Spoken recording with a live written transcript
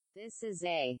This is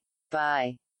a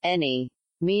by any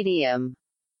medium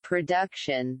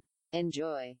production.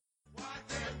 Enjoy.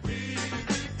 This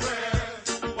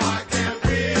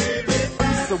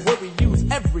is a word we use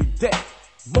every day.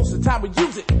 Most of the time we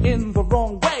use it in the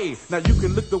wrong way. Now you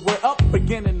can look the word up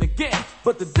again and again,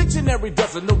 but the dictionary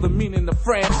doesn't know the meaning of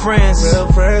friend. Friends, real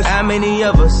friends. How many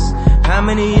of us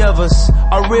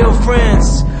are real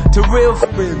friends to real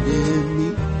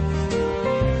friends?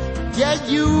 Yeah,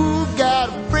 you got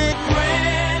a friend.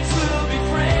 Friends will be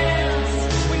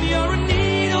friends when you're in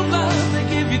need of love. They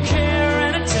give you care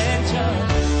and attention.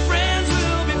 Friends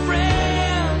will be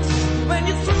friends when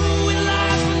you're through with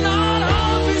life and all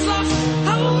hope is lost.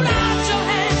 Hold out your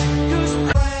hand, 'cause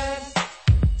Friends.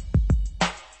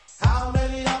 How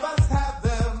many of us have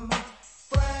them?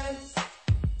 Friends.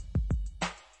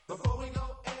 Before we go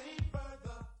any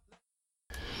further.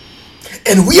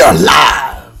 And we are live.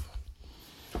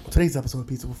 Today's episode of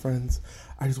Peaceable Friends,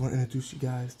 I just want to introduce you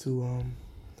guys to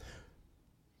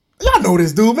y'all know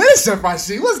this dude, man. It's Chef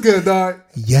Rashid. What's good, dog?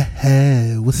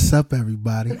 Yeah, what's up,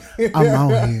 everybody? I'm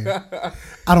out here.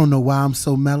 I don't know why I'm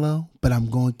so mellow, but I'm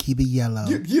going to keep it yellow.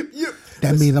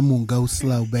 That means I'm going to go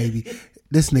slow, baby.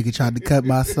 This nigga tried to cut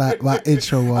my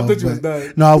intro off. I thought you was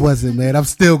done. No, I wasn't, man. I'm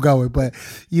still going, but,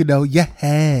 yeah.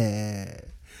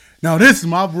 No, this is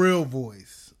my real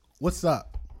voice. What's up?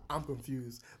 I'm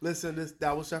confused. Listen,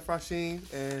 that was Chef Rashid,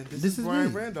 and this This is is Brian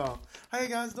me. Randolph. How you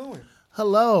guys doing?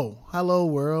 Hello,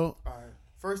 world. All right.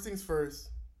 First things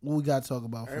first. What we got to talk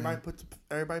about, Everybody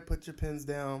fam? put your pens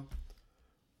down.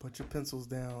 Put your pencils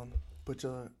down. Put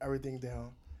your everything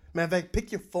down. Matter of fact,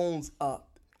 pick your phones up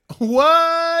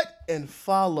What? and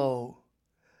follow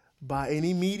by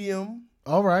any medium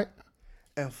All right.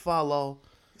 and follow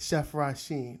Chef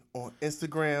Rashid on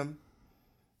Instagram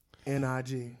and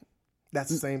IG. That's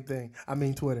the same thing. I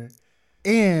mean Twitter.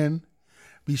 And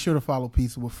be sure to follow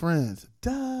Pizza with Friends.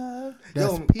 Duh.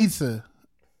 That's Yo, Pizza,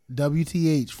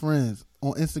 WTH, Friends,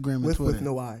 on Instagram and Twitter. with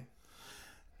no I.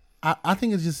 I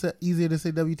think it's just easier to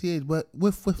say WTH, but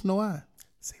with no I.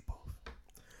 Say both.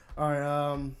 All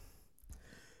right.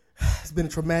 It's been a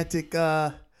traumatic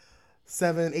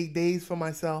 7-8 days for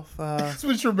myself. It's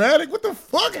been traumatic. What the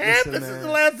fuck happened? This man. is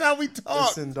the last time we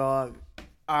talked. Listen, dog.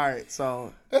 All right,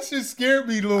 so That shit scared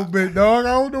me a little bit, dog. I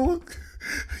don't know. You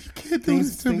can't do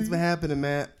this to things me. been happening,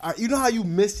 man. You know how you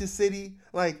miss your city?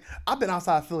 Like, I've been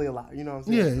outside Philly a lot. You know what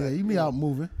I'm saying? Yeah, Like, you be out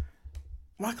moving.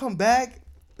 When I come back,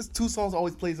 there's two songs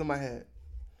always plays in my head.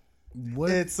 What?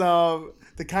 It's the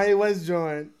Kanye West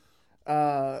joint.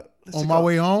 On my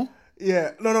way home?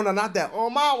 Yeah, no, not that.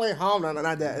 On my way home, no,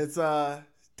 not that. It's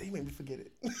they made me forget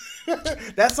it.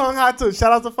 That song hot too.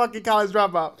 Shout out to fucking College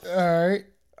Dropout. All right.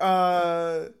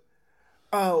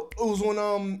 It was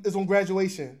on it's on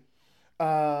Graduation.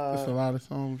 That's a lot of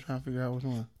songs. I'm trying to figure out which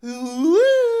one.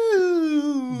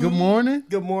 Good Good morning.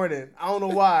 Good morning. I don't know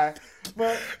why,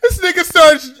 but This nigga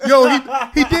started. Yo,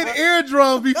 he did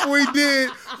eardrums before he did.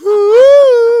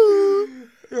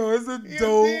 yo, it's a He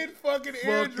dope did fucking fucking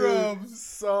eardrums.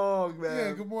 song, man.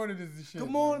 Yeah, good morning is the shit. Good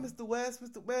morning, Mr. West,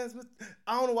 Mr. West.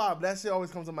 I don't know why, but that shit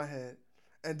always comes in my head.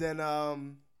 And then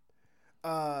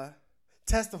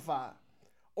Testify.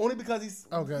 Only because he's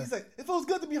like, it feels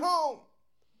good to be home.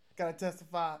 Gotta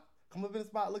testify. Come up in the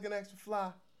spot looking extra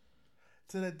fly.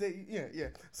 To the day, yeah.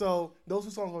 So those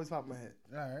two songs always pop in my head.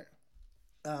 All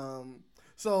right.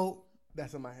 So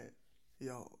that's in my head.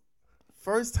 Yo,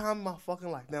 first time in my fucking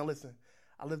life. Now listen,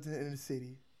 I lived in the inner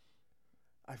city.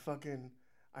 I I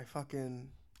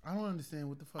don't understand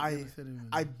what the fuck you said to me.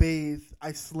 I bathed,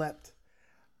 I slept,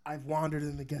 I wandered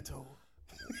in the ghetto.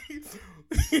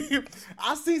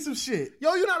 I seen some shit.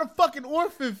 Yo, you're not a fucking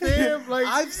orphan, fam. Like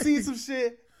I've seen some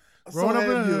shit. growing So up in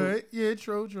the have you. hood. Yeah,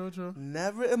 true.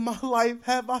 Never in my life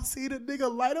have I seen a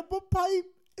nigga light up a pipe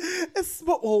and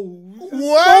smoke. Oh, What?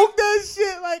 Smoke that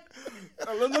shit. Like,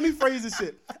 let me phrase this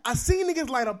shit. I seen niggas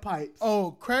light up pipes.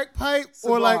 Oh, crack pipe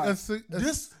or like a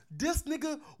this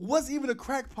nigga wasn't even a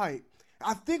crack pipe.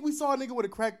 I think we saw a nigga with a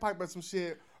crack pipe or some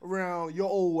shit around your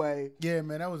old way. Yeah,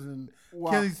 man, that was in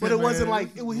Wow. Kennington, But it wasn't man.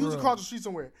 like he was rough. across the street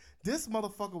somewhere. This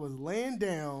motherfucker was laying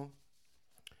down.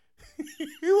 He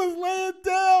was laying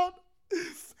down.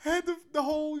 Had the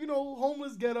whole,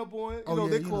 homeless get up on.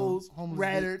 Their clothes homeless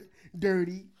rattered,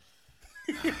 dirty,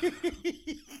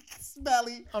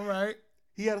 smelly. All right.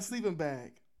 He had a sleeping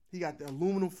bag. He got the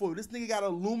aluminum foil. This nigga got an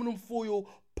aluminum foil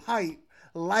pipe,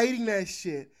 lighting that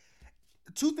shit.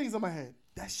 Two things in my head.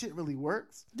 that shit really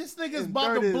works. This nigga's And about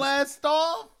third to is- blast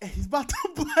off. And he's about to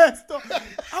blast off.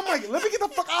 I'm like, let me get the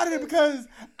fuck out of here because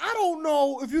I don't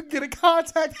know if you can get a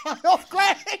contact high off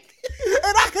crack.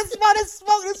 And I can smell this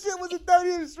smoke. This shit was in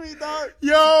 30th Street, dog.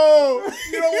 Yo,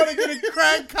 you don't want to get a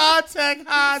crack contact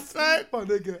high, son. My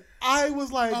nigga, I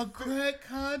was like, A crack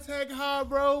contact high,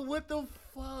 bro. What the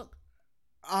fuck?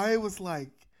 I was like,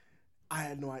 I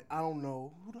had no idea. I don't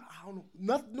know. I don't know.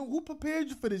 Nothing. Who prepared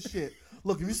you for this shit?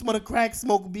 Look, if you smell the crack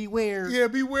smoke, beware. Yeah,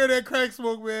 beware that crack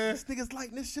smoke, man. This nigga's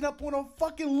lighting this shit up on a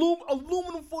fucking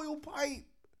aluminum foil pipe.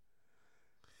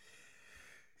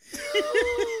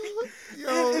 Yo,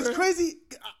 And it's man. crazy.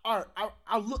 All right,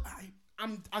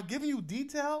 I'm giving you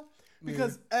detail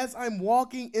because as I'm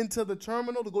walking into the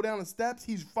terminal to go down the steps,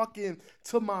 he's fucking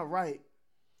to my right,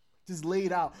 just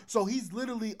laid out. So he's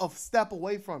literally a step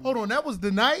away from me. Hold on, that was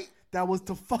the night? That was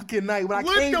the fucking night when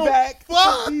What I came the back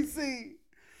fuck? to DC.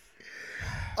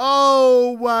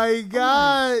 Oh my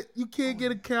God. You can't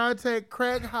get a contact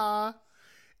crack high.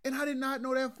 And I did not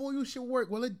know that foil should work.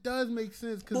 Well, it does make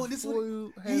sense Well, because this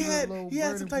foil has he a had low he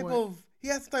had some burning type point.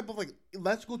 of like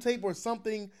electrical tape or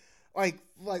something like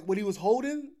what he was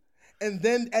holding, and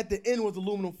then at the end was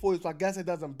aluminum foil. So I guess it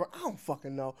doesn't burn. I don't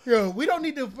fucking know. Yo, we don't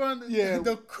need to run Yeah.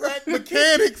 the crack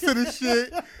mechanics of the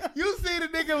shit. You see the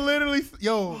nigga literally.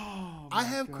 Yo, I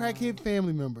have crackhead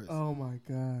family members. Oh my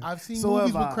god! I've seen So movies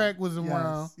have where I. crack was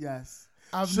around. Yes.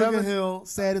 I've Sugar never- Hill,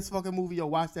 saddest fucking movie. Yo,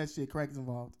 watch that shit. Crack is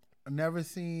involved. I've never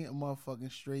seen a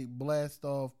motherfucking straight blast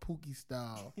off Pookie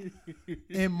style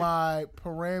in my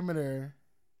parameter.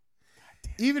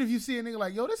 Even if you see a nigga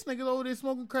like, yo, this nigga over there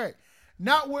smoking crack.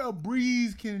 Not where a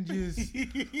breeze can just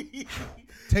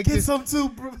take Get this. some too,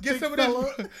 bro. Get big some of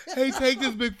fella. that. Hey, take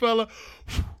this, big fella.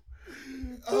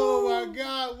 Oh my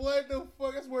God, what the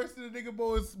fuck? That's worse than a nigga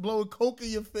blowing coke in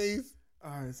your face. All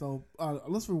right, so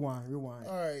let's rewind. All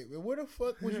right, man, where the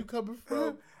fuck was you coming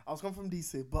from? I was coming from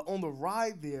DC, but on the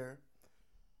ride there,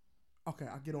 okay,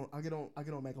 I get on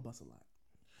Megabus a lot.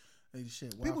 Hey,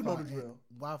 shit, People know the drill.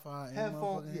 Wi-Fi and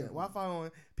Headphones, motherfucking yeah, headphones. Wi-Fi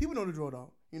on. People know the drill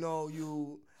though. You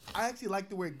know, I actually like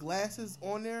to wear glasses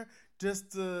on there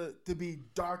just to be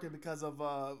darker because of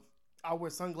I wear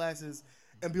sunglasses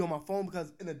and be on my phone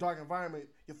because in a dark environment,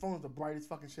 your phone's the brightest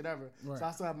fucking shit ever. Right. So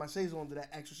I still have my shades on to that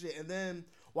extra shit. And then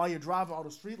while you're driving, all the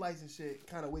street lights and shit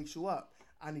kind of wakes you up.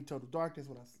 I need total darkness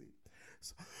when I sleep.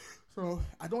 So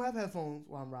I don't have headphones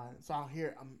while I'm riding. So I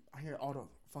hear all the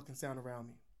fucking sound around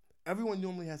me. Everyone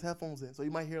normally has headphones in, so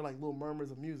you might hear like little murmurs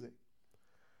of music.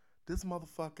 This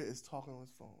motherfucker is talking on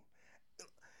his phone.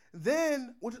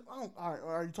 Then, all right,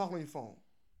 are you talking on your phone?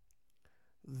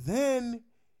 Then,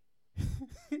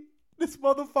 this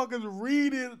motherfucker's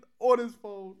reading on his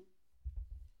phone.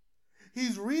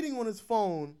 He's reading on his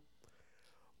phone,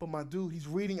 but my dude, he's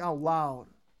reading out loud.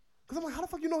 Because I'm like, how the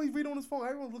fuck you know he's reading on his phone?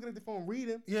 Everyone's looking at the phone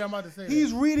reading. Yeah, I'm about to say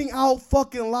He's that. reading out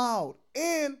fucking loud.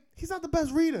 And he's not the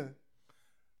best reader.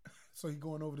 So he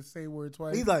going over the same word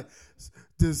twice. He's like,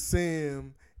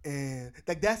 descend and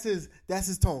like that's his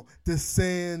tone.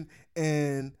 Descend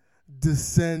and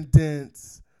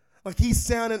descendants. Like he's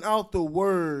sounding out the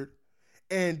word,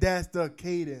 and that's the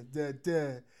cadence.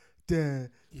 Da. And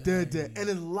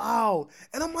it's loud.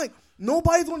 And I'm like,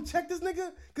 nobody's gonna check this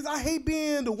nigga? Cause I hate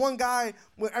being the one guy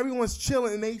when everyone's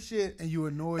chilling and they shit. and you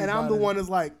annoyed. And I'm by the it. one that's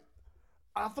like,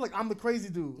 I feel like I'm the crazy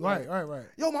dude. Right, Like, right.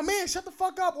 yo, my man, shut the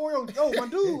fuck up. Or yo, my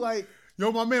dude, like, Yo,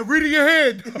 my man, reading your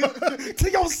head. to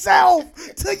yourself.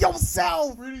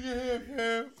 Reading your head,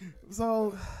 man.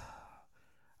 So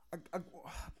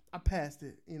I passed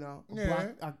it, you know.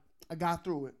 Yeah. I got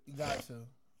through it. You got to.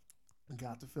 I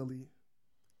got to Philly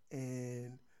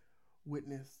and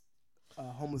witnessed a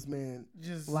homeless man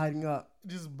Just lighting up.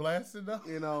 Just blasting up.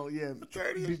 You know, yeah,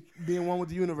 being one with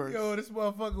the universe. Yo, this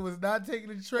motherfucker was not taking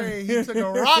the train. He took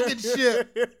a rocket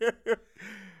ship.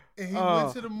 And he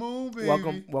went to the moon, baby.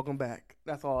 Welcome back.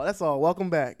 That's all. Welcome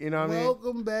back. You know what I mean?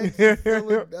 Welcome back to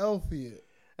Philadelphia.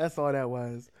 That's all that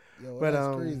was. Yo, But,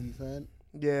 that's crazy, son.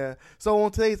 Yeah. So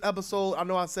on today's episode, I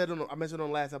know I mentioned on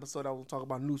the last episode I was talking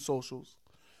about new socials.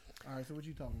 All right, so what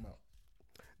you talking about?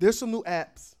 There's some new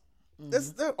apps.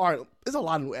 There's a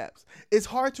lot of new apps. It's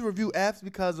hard to review apps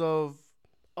because of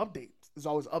updates. There's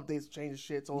always updates, changes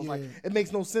shit. So it's like it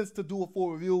makes no sense to do a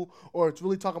full review or to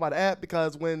really talk about an app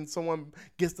because when someone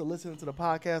gets to listen to the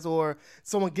podcast or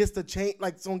someone gets to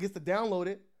someone gets to download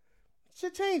it,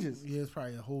 shit changes. Yeah, it's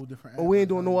probably a whole different app. But we ain't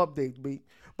doing no updates, B.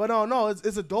 But no,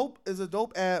 it's a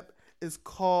dope app. It's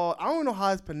called, I don't even know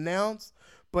how it's pronounced,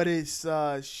 but it's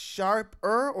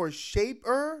Sharper or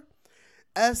Shaper,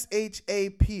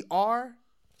 SHAPR.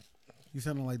 You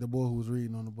sounding like the boy who was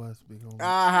reading on the bus. Big homie.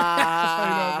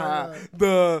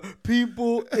 The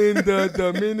people in the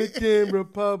Dominican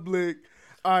Republic.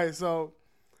 All right, so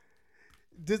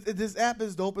this app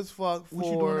is dope as fuck. What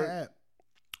you doing on the app?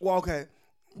 Well, okay.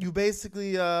 You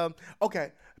basically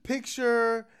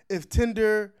picture if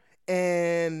Tinder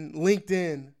and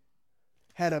LinkedIn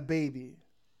had a baby.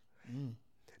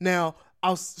 Now,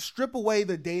 I'll strip away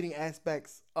the dating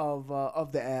aspects of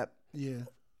the app. Yeah.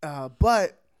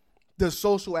 But the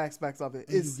social aspects of it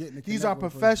is these are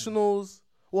professionals.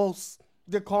 Well,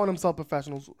 they're calling themselves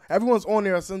professionals. Everyone's on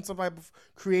there some type of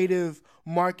creative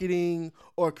marketing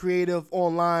or creative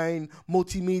online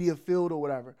multimedia field or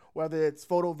whatever, whether it's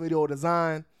photo, video, or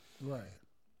design. Right.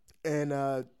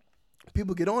 And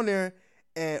people get on there,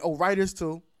 or writers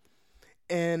too,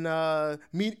 and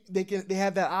they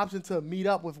have that option to meet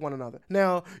up with one another.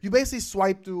 Now, you basically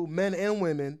swipe through men and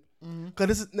women. Because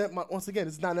this is, once again,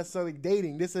 it's not necessarily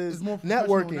dating. This is more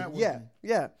networking.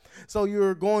 Yeah. So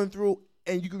you're going through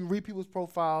and you can read people's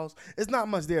profiles. It's not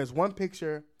much there. It's one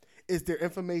picture. It's their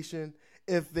information.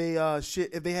 If they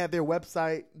if they have their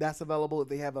website, that's available. If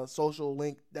they have a social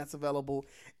link, that's available.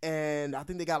 And I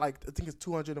think they got it's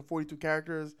 242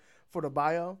 characters for the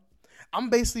bio.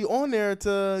 I'm basically on there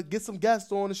to get some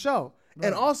guests on the show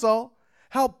and also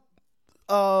help.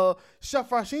 Chef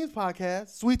Rasheen's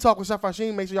podcast, Sweet Talk with Chef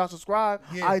Rasheen. Make sure y'all subscribe.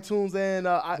 iTunes and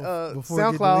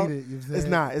SoundCloud.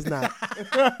 It's not.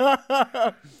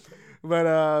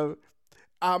 But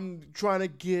I'm trying to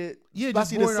get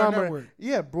just broaden our network.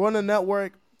 Yeah, broaden the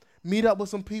network. Meet up with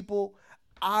some people.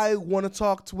 I want to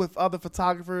talk with other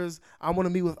photographers. I want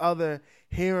to meet with other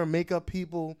hair and makeup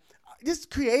people. Just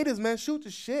creators, man. Shoot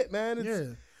the shit,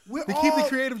 man. Keep the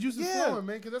creative juices flowing,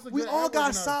 man. Because that's we all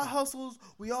got side hustles.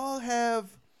 We all have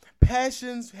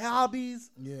passions, hobbies.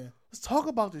 Yeah, let's talk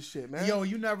about this shit, man. Yo,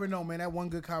 you never know, man. That one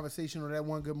good conversation or that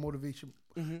one good motivation,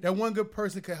 that one good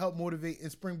person could help motivate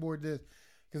and springboard this.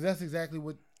 Because that's exactly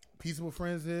what Peaceable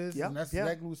Friends is, and that's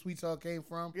exactly where Sweet Talk came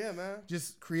from. Yeah, man.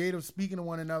 Just creative speaking to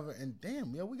one another, and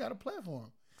damn, we got a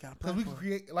platform. Because we can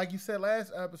create, like you said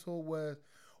last episode, was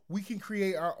we can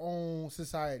create our own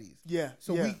societies. Yeah.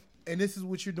 So and this is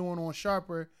what you're doing on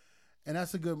Sharper, and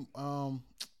that's a good,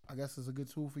 I guess it's a good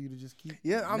tool for you to just keep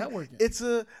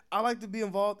networking. I like to be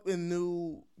involved in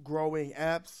new growing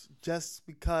apps just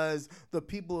because the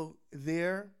people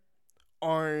there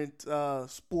aren't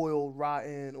spoiled,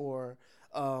 rotten, or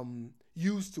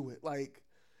used to it. Like,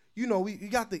 you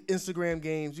got the Instagram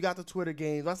games, you got the Twitter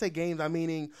games. When I say games, I'm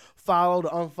meaning follow to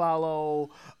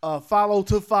unfollow, follow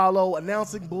to follow,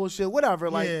 announcing bullshit, whatever.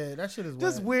 Like, that shit is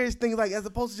just weird things. Like, as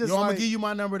opposed to just I'm gonna give you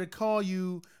my number to call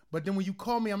you, but then when you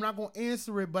call me, I'm not gonna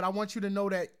answer it. But I want you to know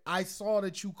that I saw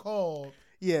that you called.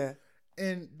 Yeah.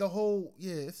 And the whole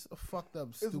it's a fucked up.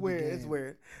 It's weird. Game. It's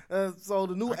weird. So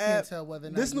the new I can't tell whether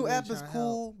or not this new app is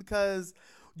cool because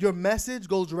your message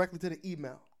goes directly to the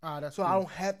email. That's so cool. I don't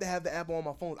have to have the app on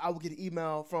my phone. I will get an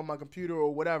email from my computer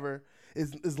or whatever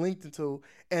is linked into,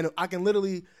 and I can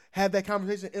literally have that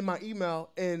conversation in my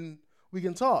email, and we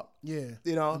can talk. Yeah,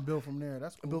 and build from there.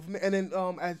 That's cool. And then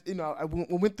as I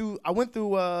went through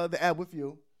the app with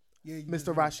you,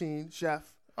 Mr. Rasheen, chef.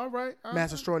 All right.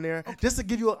 Master extraordinaire. Okay. Just to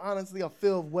give you honestly a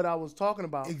feel of what I was talking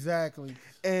about. Exactly.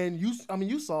 And you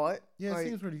saw it. Yeah, it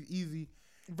seems pretty easy.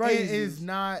 Right. It is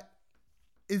not.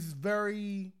 It's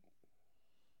very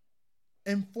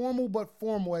informal but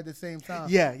formal at the same time.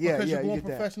 Yeah. Because you're going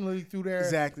professionally through there.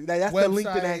 Exactly. That's the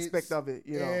LinkedIn aspect of it.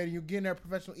 And you're getting that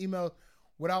professional email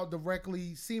without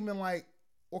directly seeming like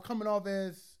or coming off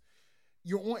as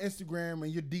you're on Instagram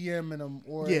and you're DMing them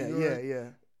or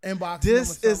inboxing them or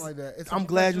something like that. I'm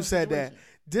glad you said that.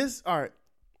 All right.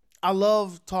 I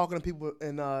love talking to people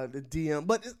in the DM,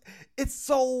 but it's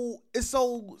so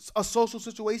a social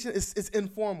situation. It's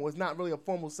informal. It's not really a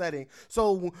formal setting.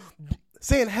 So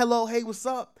saying hello, hey, what's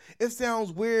up? It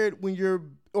sounds weird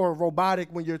or robotic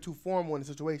when you're too formal in a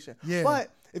situation. Yeah. But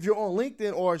if you're on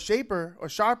LinkedIn or Shaper or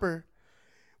Sharper,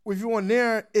 if you're on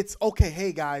there, it's okay.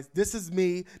 Hey guys, this is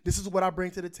me. This is what I bring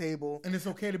to the table, and it's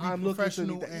okay to be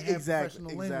professional and have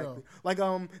professional lingo. Like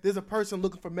there's a person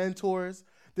looking for mentors.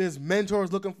 There's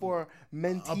mentors looking for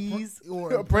mentees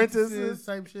or apprentices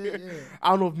type shit. Yeah. I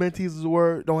don't know if mentees is a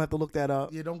word. Don't have to look that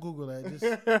up. Yeah, don't Google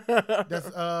that.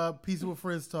 That's Peaceful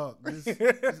Friends talk. Just add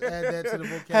that to the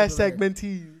vocabulary. Hashtag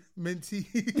mentees.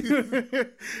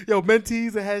 Mentees. Yo,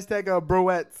 mentees and hashtag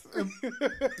broettes.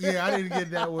 Yeah, I didn't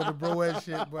get that with the broette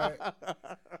shit, but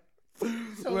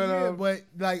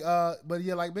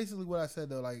like basically what I said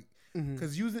though, like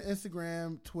because using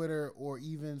Instagram, Twitter, or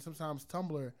even sometimes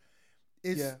Tumblr,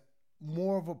 it's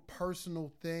more of a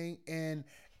personal thing, and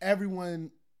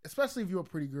everyone, especially if you're a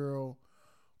pretty girl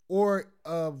or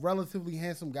a relatively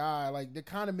handsome guy, like they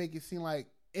kind of make it seem like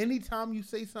anytime you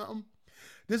say something,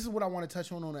 this is what I want to touch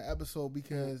on the episode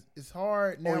because it's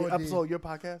hard now. Your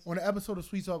podcast? On the episode of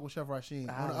Sweet Talk with Chef Rasheen.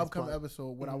 On the upcoming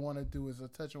episode, what I want to do is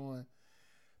touch on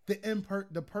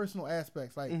the personal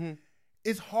aspects. Like,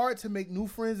 it's hard to make new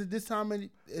friends at this times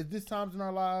in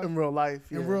our lives. In real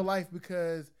life. In real life,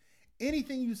 because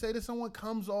anything you say to someone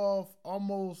comes off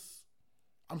almost,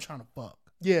 I'm trying to fuck.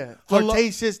 Yeah.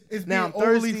 Flirtatious. It's now I'm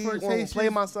thirsty. flirtatious. Play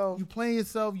myself. You playing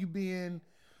yourself. You being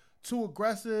too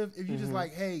aggressive. If you just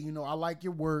like, hey, you know, I like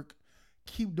your work.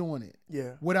 Keep doing it.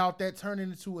 Yeah. Without that turning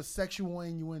into a sexual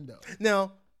innuendo.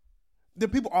 Now, the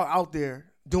people are out there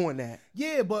doing that.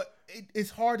 Yeah, but it's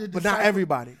hard to decipher. But not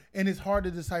everybody. And it's hard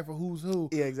to decipher who's who.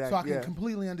 Yeah, exactly. So I can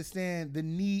completely understand the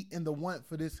need and the want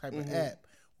for this type of app.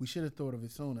 We should have thought of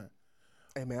it sooner.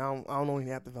 Hey, man, I don't know any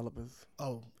app developers.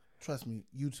 Oh, trust me.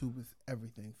 YouTube is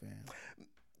everything, fam.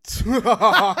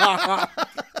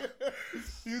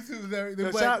 YouTube is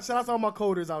everything. Shout out to all my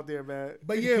coders out there, man.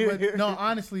 But yeah, but no,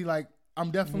 honestly, like, I'm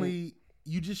definitely,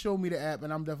 you just showed me the app,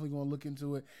 and I'm definitely going to look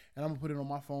into it, and I'm going to put it on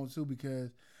my phone, too,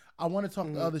 because I want to talk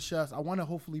to other chefs. I want to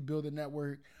hopefully build a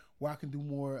network where I can do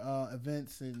more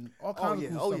events and all kinds of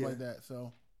cool stuff like that.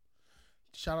 So,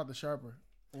 shout out to Sharper.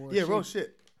 Real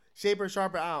shit. Shaper,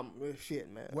 Sharper,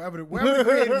 shit, man. Wherever the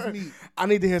creators meet. I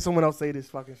need to hear someone else say this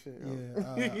fucking shit. Yeah.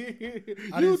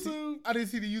 YouTube. I didn't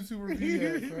see the YouTube review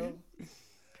yet, bro.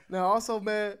 Now, also,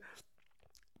 man,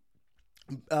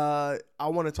 I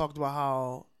want to talk about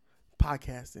how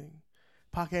podcasting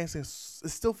is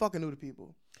still fucking new to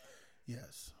people.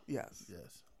 Yes.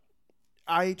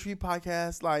 I treat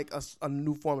podcasts like a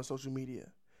new form of social media.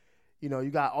 You know,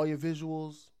 you got all your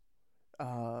visuals,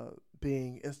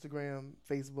 being Instagram,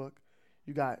 Facebook.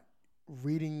 You got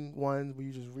reading ones where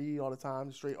you just read all the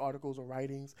time, straight articles or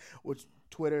writings, which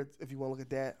Twitter, if you want to look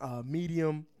at that,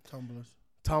 Medium,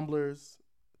 Tumblr's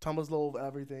low of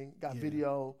everything. Got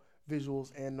video,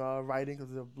 visuals, and writing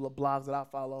because the blogs that I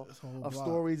follow of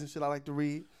stories and shit I like to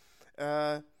read.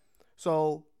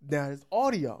 So now there's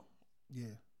audio.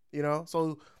 Yeah. You know,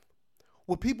 so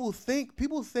what people think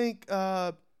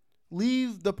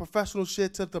leave the professional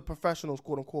shit to the professionals,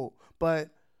 quote unquote. But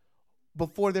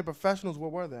before they're professionals, where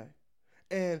were they?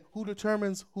 And who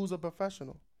determines who's a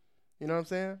professional? You know what I'm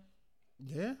saying?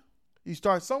 Yeah. You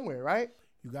start somewhere, right?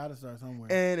 You got to start somewhere.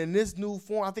 And in this new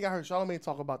form, I think I heard Charlamagne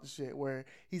talk about the shit where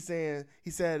he said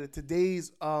that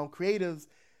today's creatives,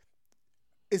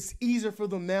 it's easier for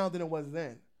them now than it was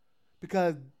then.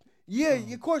 Because,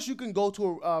 of course you can go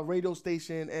to a radio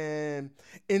station and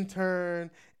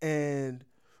intern and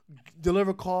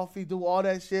deliver coffee, do all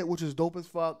that shit, which is dope as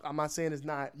fuck. I'm not saying it's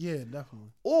not. Yeah, definitely.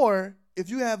 Or if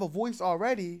you have a voice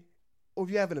already, or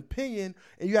if you have an opinion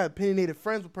and you have opinionated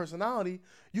friends with personality,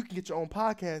 you can get your own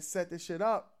podcast, set this shit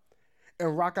up,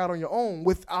 and rock out on your own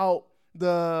without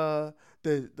the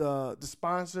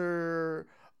sponsor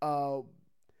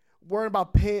worried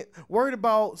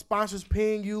about sponsors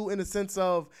paying you in the sense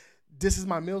of this is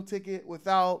my meal ticket,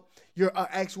 without your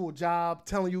actual job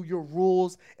telling you your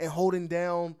rules and holding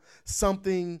down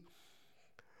something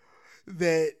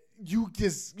that you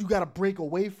got to break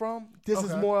away from. This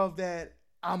is more of that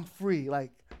I'm free,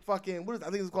 like fucking I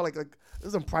think it's called like this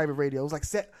is on private radio. It was like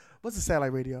what's the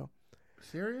satellite radio?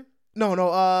 Sirius? No,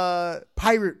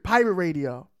 pirate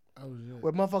radio. Oh shit.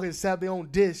 Where motherfuckers set up their own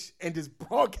dish and just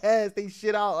broadcast they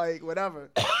shit out like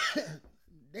whatever.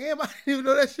 Damn, I didn't even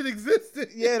know that shit existed.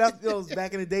 Yeah, that was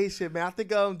back in the day shit, man. I think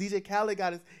DJ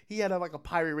Khaled he had like a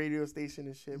pirate radio station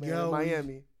and shit, man, in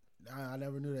Miami. I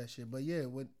never knew that shit. But yeah,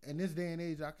 in this day and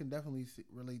age, I can definitely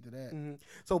relate to that. Mm-hmm.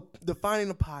 So defining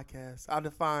the podcast, I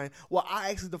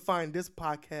actually define this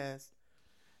podcast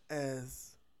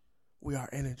as we are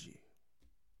energy.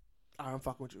 I'm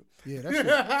fucking with you. Yeah,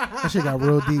 that shit got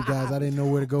real deep, guys. I didn't know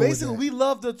where to go Basically, with that. we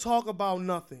love to talk about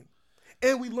nothing.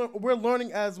 And we're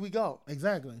learning as we go.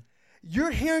 Exactly.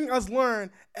 You're hearing us learn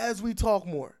as we talk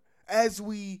more, as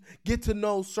we get to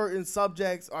know certain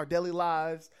subjects, our daily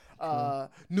lives,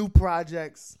 new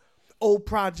projects, old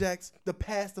projects, the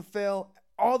past, the fail,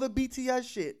 all the BTS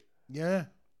shit. Yeah.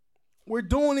 We're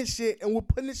doing this shit and we're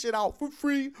putting this shit out for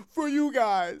free for you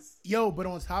guys. Yo, but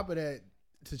on top of that,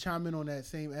 to chime in on that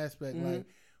same aspect, like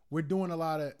we're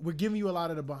giving you a lot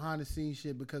of the behind the scenes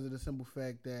shit because of the simple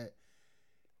fact that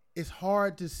it's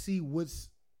hard to see what's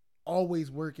always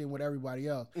working with everybody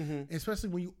else, especially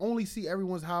when you only see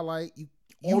everyone's highlight. You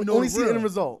only see the end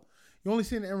result. You only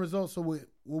see the end result. So what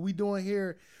we doing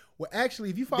here? Well, actually,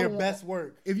 if you follow their best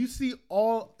work, if you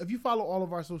follow all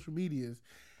of our social medias,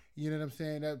 you know what I'm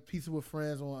saying. That Pizza with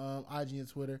Friends on IG and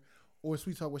Twitter, or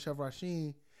Sweet Talk with Chef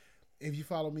Rasheen. If you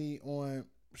follow me on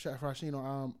Chef Rasheen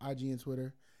on IG and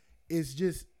Twitter. It's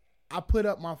just I put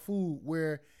up my food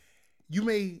where you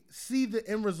may see the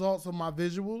end results of my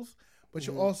visuals, but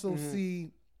you also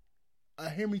see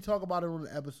hear me talk about it on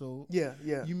the episode. Yeah.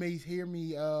 You may hear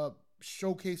me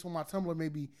showcase on my Tumblr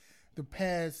maybe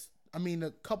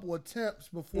a couple attempts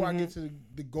before I get to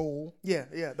the goal.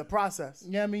 Yeah, the process.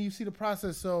 Yeah, you see the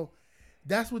process. So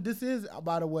that's what this is,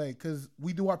 by the way, because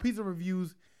we do our pizza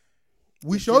reviews.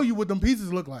 We show you what them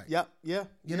pizzas look like. Yep, yeah.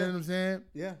 You know what I'm saying?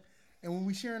 Yeah. And when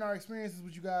we sharing our experiences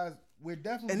with you guys, we're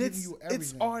definitely giving you everything.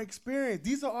 It's our experience.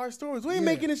 These are our stories. We ain't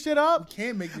making this shit up. You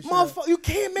can't make this shit up. You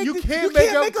can't make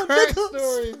up crack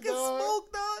stories,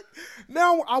 smoke, dog.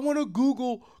 Now I want to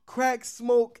Google crack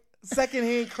smoke,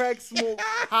 secondhand crack smoke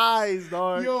highs,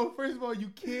 dog. Yo, first of all, you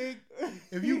can't.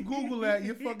 If you Google that,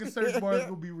 your fucking search bar is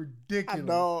gonna be ridiculous.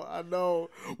 I know.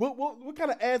 What kind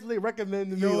of ads do they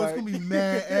recommend to me? It's gonna be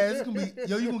mad ads. It's gonna be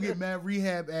you gonna get mad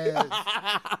rehab ads.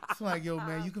 It's like, yo,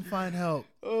 man, you can find help.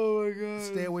 Oh my god.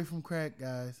 Stay away from crack,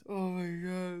 guys. Oh my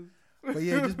god. But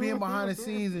yeah, just being behind the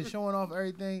scenes and showing off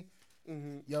everything.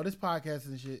 Yo, this podcast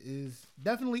and shit is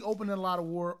definitely opening a lot of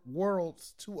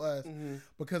worlds to us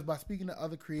because by speaking to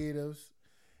other creatives,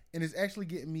 and it's actually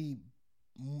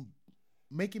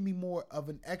making me more of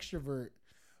an extrovert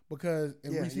because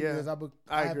in recent years I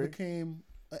became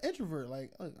an introvert.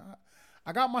 Like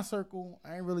I got my circle.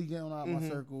 I ain't really getting out my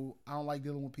circle. I don't like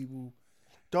dealing with people.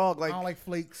 Dog, like I don't like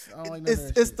flakes. I don't like none of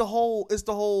that it's shit. the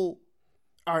whole.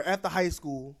 All right, after high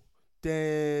school,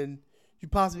 then you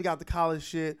possibly got the college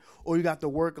shit or you got the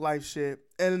work life shit.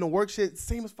 And in the work shit,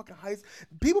 same as fucking high school.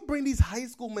 People bring these high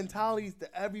school mentalities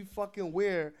to every fucking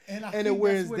where, and it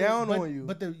wears down on you.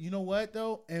 But you know what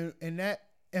though, and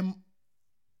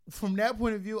from that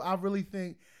point of view, I really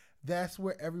think that's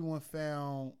where everyone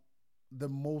found the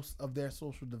most of their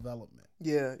social development.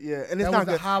 Yeah, and that it's not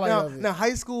was the highlight of it. Now,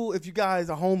 high school, if you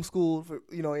guys are homeschooled for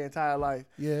your entire life,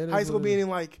 high school being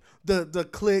like the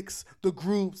cliques, the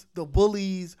groups, the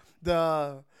bullies,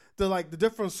 the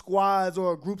different squads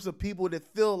or groups of people that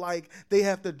feel like they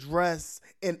have to dress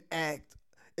and act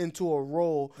into a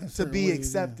role to be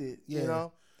accepted. You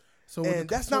know, so and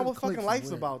that's not what fucking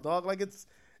life's about, dog. Like it's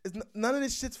none of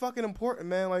this shit's fucking important,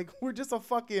 man. Like we're just a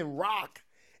fucking rock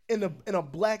in a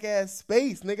black ass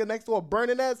space, nigga, next to a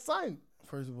burning ass sun.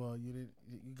 First of all, you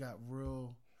got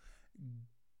real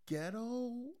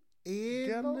ghetto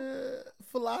in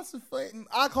philosophy.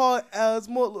 I call it it's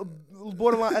more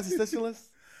borderline existentialist.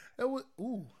 That was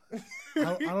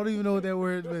I don't even know what that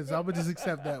word is. So I'm gonna just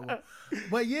accept that one.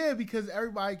 But yeah, because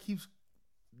everybody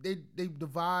they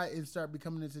divide and start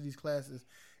becoming into these classes,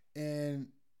 and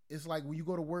it's like when you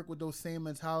go to work with those same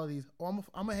mentalities. Oh, I'm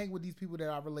gonna hang with these people that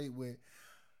I relate with,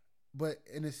 but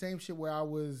in the same shit where I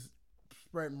was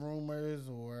spreading rumors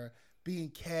or being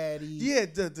catty. Yeah,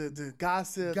 the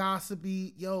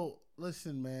gossipy. Yo,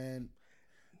 listen, man.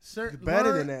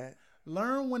 Than that.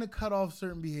 Learn when to cut off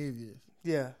certain behaviors.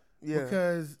 Yeah.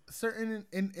 Because certain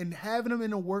and having them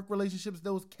in the work relationships,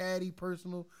 those catty,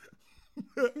 personal,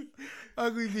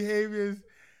 ugly behaviors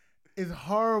is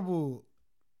horrible.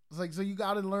 It's like, so you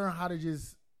got to learn how to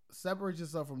just separate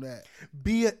yourself from that.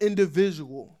 Be an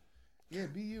individual. Yeah,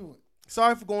 be you.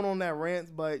 Sorry for going on that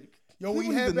rant, but we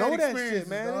have to know that shit,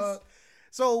 man.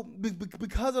 So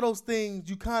because of those things,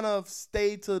 you kind of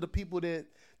stay to the people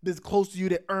that's close to you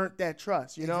that earned that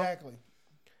trust. You know exactly.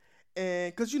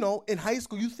 And because in high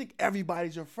school, you think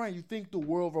everybody's your friend. You think the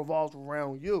world revolves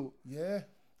around you. Yeah.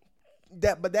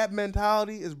 But that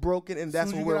mentality is broken, and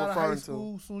that's what we're referring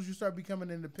to. As soon as you start becoming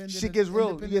independent, shit gets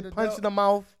real. You get punched in the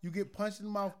mouth. You get punched in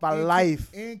the mouth by life,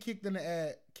 and kicked in the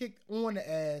ass, kicked on the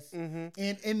ass, and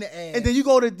in the ass. And then you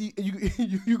go to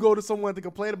you go to someone to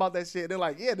complain about that shit. And they're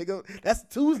like, "Yeah, they go. That's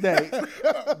Tuesday.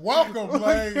 Welcome,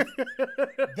 like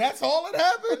that's all that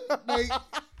happened. Like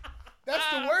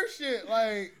that's the worst shit.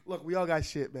 Like, look, we all got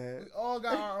shit, man. We all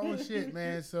got our own shit,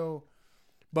 man. So.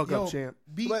 Buck up, champ.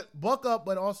 Buck up,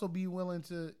 but also be willing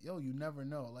to. You never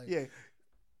know. Like, yeah,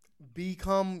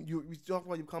 become you. We talk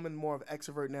about you becoming more of an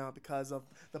extrovert now because of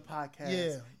the podcast.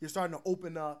 Yeah, you're starting to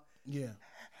open up. Yeah,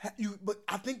 but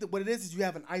I think that what it is you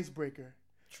have an icebreaker.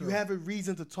 True. You have a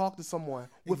reason to talk to someone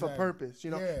with a purpose.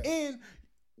 And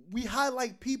we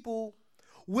highlight people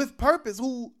with purpose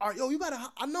who are you gotta.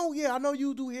 I know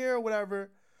you do hair or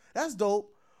whatever. That's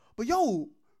dope. But you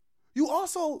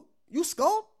also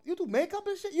sculpt. You do makeup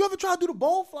and shit. You ever try to do the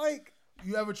both? Like,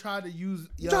 you ever tried to use?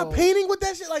 You try painting with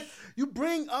that shit? Like, you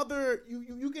bring other.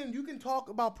 You can talk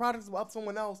about products about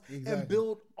someone else and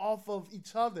build off of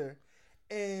each other.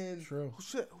 And true.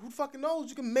 Shit, who fucking knows?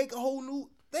 You can make a whole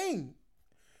new thing.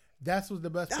 That's what's the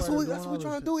best That's part. what we're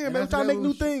trying to do here, And man. We're trying to make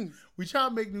new things. We try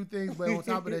to make new things, but on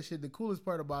top of that shit, the coolest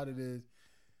part about it is,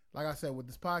 like I said, with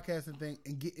this podcasting thing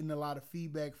and getting a lot of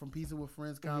feedback from Pizza with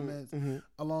Friends comments,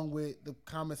 along with the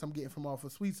comments I'm getting from off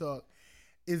of Sweet Talk,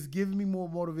 is giving me more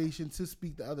motivation to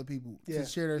speak to other people, to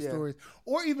share their stories,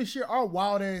 or even share our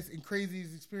wild ass and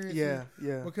craziest experiences.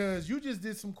 Yeah. Because you just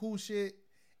did some cool shit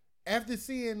after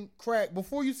seeing Crack.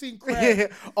 Before you seen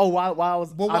Crack, while I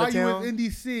was but out while of you town? was in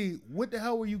DC, what the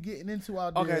hell were you getting into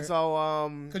out there? Okay, so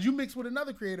because you mixed with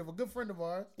another creative, a good friend of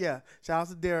ours. yeah, shout out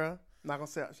to Dara. I'm not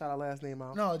gonna shout our last name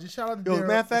out. No, just shout out to Yo, Dara.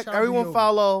 matter of fact, Shout out to everyone Yoga.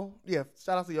 follow. Yeah,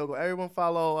 shout out to Yogo. Everyone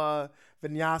follow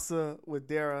Vinyasa with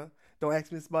Dara. Don't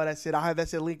ask me to spell that shit. I'll have that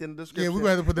shit linked in the Yeah, description. we're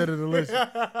going to have to put that in the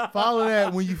list. Follow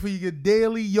that when you for your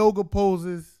daily yoga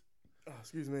poses. Oh,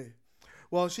 excuse me.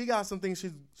 Well, she got some things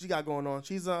she got going on.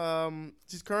 She's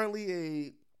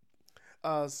currently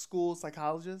a school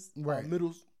psychologist. Right.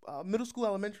 Middle school,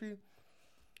 elementary.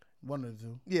 One of the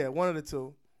two. Yeah, one of the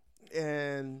two.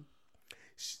 And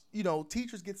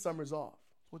teachers get summers off.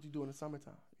 What you do in the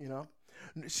summertime,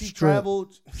 She Strip.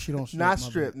 traveled. She don't strip. Not my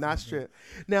strip, bad, not my strip.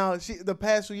 Now, the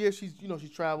past few years, she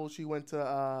traveled. She went to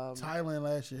bad. Thailand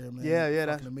last year, man. Yeah, Fucking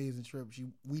that's amazing trip.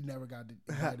 We never got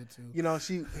invited to.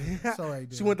 she Sorry,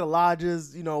 dude. she went to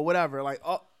lodges, whatever. Like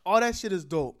all that shit is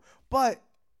dope, but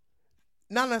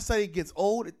not necessarily gets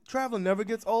old. Traveling never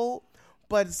gets old,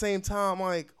 but at the same time,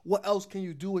 like, what else can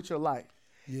you do with your life?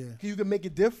 Yeah. You can make a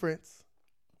difference,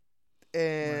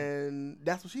 and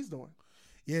that's what she's doing.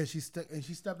 Yeah, she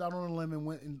stepped out on a limb and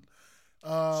went and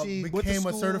She went to became a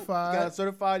school, certified. got a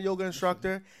certified yoga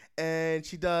instructor, and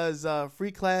she does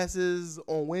free classes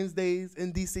on Wednesdays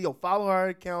in DC. Yo, follow her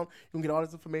account. You can get all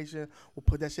this information. We'll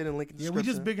put that shit in the link in the Yeah, description.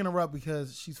 we just bigging her up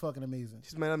because she's fucking amazing.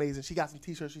 She's amazing. She got some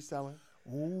t-shirts she's selling.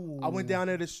 Ooh. I went down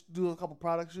there to do a couple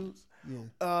product shoots.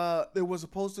 Yeah. There was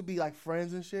supposed to be like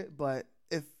friends and shit, but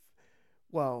I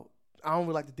don't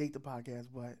really like to date the podcast,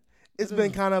 but it's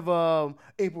been kind of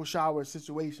April shower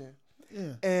situation. Yeah.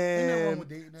 And Ain't nothing wrong with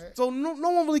dating that. so no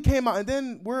one really came out, and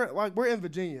then we're in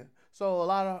Virginia, so a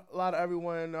lot of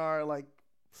everyone are like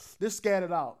they're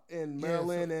scattered out in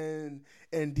Maryland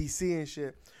and DC and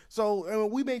shit. So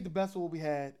we made the best of what we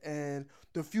had, and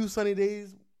the few sunny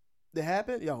days that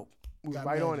happened, we was Got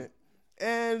right on magic. it.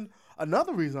 And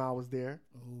another reason I was there.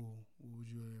 Ooh, what was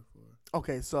you there for?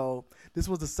 Okay, so this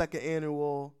was the second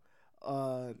annual,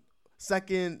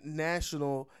 second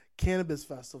national cannabis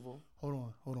festival. Hold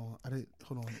on. Hold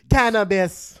on.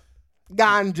 Cannabis,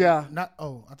 ganja,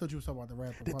 I thought you were talking about the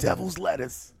rapper. the My devil's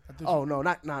lettuce. thought Oh no,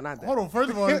 not that. Hold on.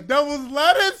 First of all, the devil's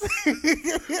lettuce.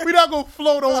 We not gonna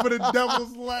float over the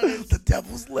devil's lettuce. The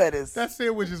devil's lettuce. That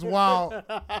sandwich is wild.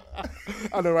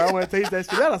 I know, right? I want to taste that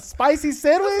shit. That a spicy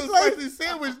sandwich? That's a spicy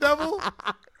sandwich, devil.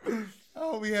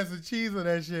 Oh, we had some cheese on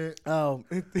that shit. Oh.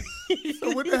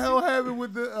 So what the hell happened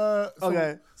with the?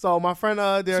 Okay, so my friend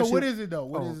there. So what is it though?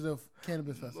 What is the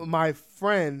cannabis festival? My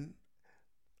friend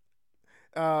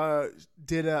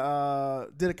did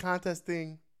a contest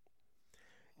thing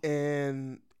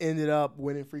and ended up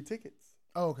winning free tickets.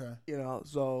 Oh, okay.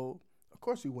 So of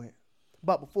course we went,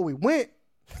 but before we went,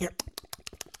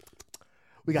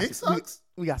 we got Dick sucks?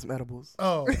 we got some edibles.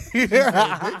 Oh, dick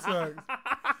sucks.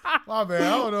 My bad. I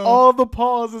don't know. All the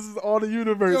pauses, all the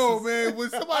universes. Yo, man, when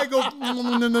somebody goes,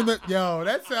 yo,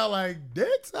 that sound like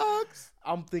dick sucks.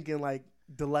 I'm thinking like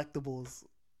delectables.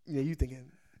 Yeah, you thinking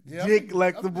Yeah, dick I'm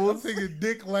lectables. thinking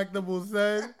dick lectables,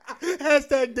 son.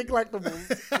 Hashtag dick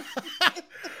lectables.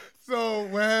 So,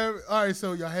 all right,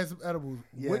 so y'all had some edibles.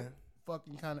 Yeah. What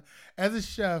fucking kind of, as a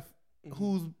chef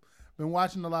who's been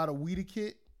watching a lot of Weed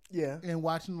Kit Yeah. and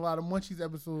watching a lot of Munchies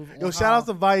episodes. Yo, shout out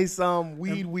to Vice,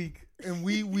 Weed Week. And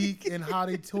Weed Week and how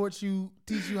they teach you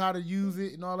how to use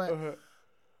it and all that. Uh-huh.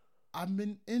 I've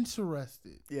been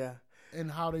interested Yeah. in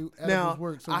how they edibles Now,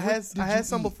 work. So I what had did you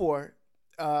some eat? before,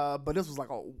 but this was like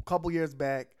a couple years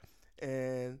back,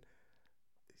 and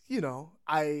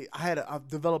I've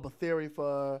developed a theory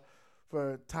for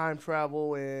time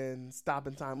travel and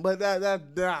stopping time, but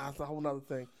that's a whole nother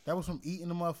thing. That was from eating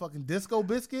the motherfucking disco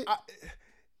biscuit.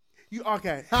 You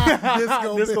okay?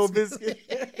 Disco biscuit.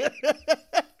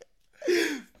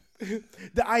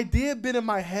 The idea been in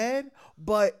my head,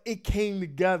 but it came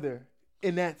together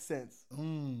in that sense.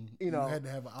 You had to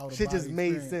have an out of Shit just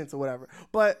made sense or whatever.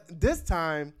 But this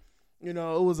time, it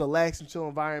was a lax and chill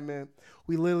environment.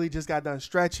 We literally just got done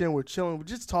stretching. We're chilling. We're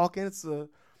just talking. It's a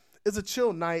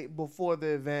chill night before the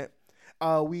event.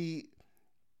 I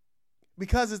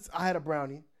had a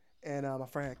brownie and my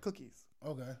friend had cookies.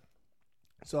 Okay.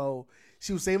 So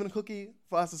she was saving a cookie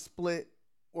for us to split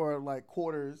or like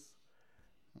quarters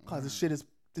because the shit is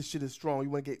this shit is strong. You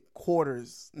want to get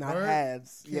quarters, not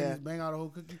halves. Can't just bang out a whole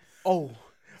cookie. Oh,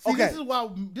 see, okay.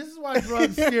 This is why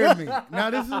drugs scare me. Now,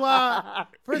 this is why.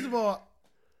 First of all,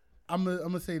 I'm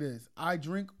gonna say this. I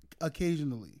drink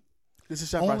occasionally. This is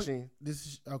Chef Rasheen. This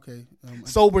is okay.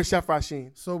 Sober Chef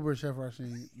Rasheen. Sober Chef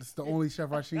Rasheen. This is the only Chef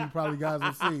Rasheen you probably guys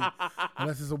will see,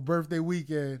 unless it's a birthday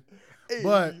weekend.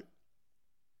 But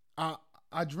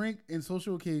I drink in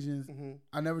social occasions. Mm-hmm.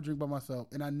 I never drink by myself,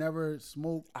 and I never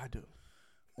smoke. I do.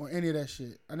 Or any of that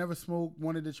shit. I never smoked.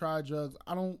 Wanted to try drugs.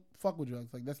 I don't fuck with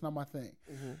drugs. Like, that's not my thing.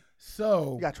 Mm-hmm.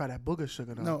 So you gotta try that booger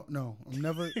sugar though. No. I'm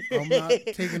not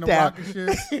taking the rocket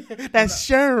shit. That's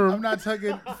sherm. I'm not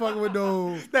fucking with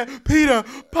no that Peter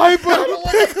Piper. No,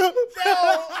 I'm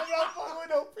not fucking with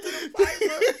no Peter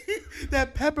Piper.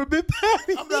 That peppermint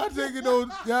patty. I'm not taking no. You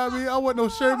know what I mean? I want no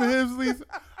Sherman Hemsleys.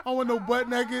 I want no butt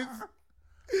nakeds.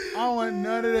 I don't want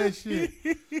none of that shit.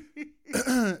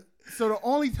 So the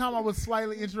only time I was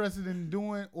slightly interested in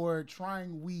doing or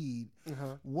trying weed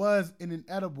was in an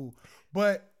edible,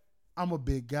 but I'm a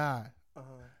big guy.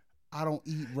 I don't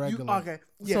eat regular. Okay.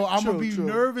 Yeah, so I'm gonna be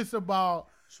nervous about.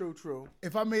 True.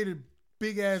 If I made a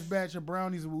big ass batch of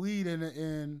brownies with weed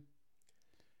and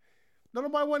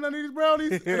nobody want none of these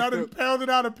brownies, and I done pounded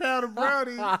out a pound of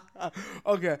brownies.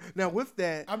 Okay. Now with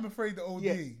that, I'm afraid to OD.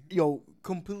 Yeah, yo,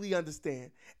 completely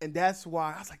understand, and that's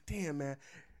why I was like, damn, man.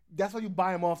 That's why you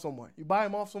buy them off someone. You buy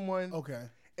them off someone. Okay.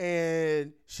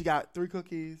 And she got 3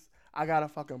 cookies. I got a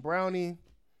fucking brownie.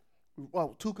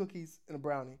 Well, 2 cookies and a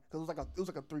brownie. Cause it was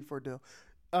like a 3-for deal.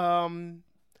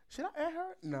 Should I add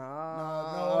her?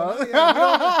 No.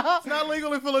 Yeah, it's not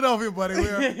legal in Philadelphia, buddy.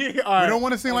 We don't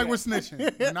want to seem like we're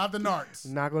snitching. We're not the narcs.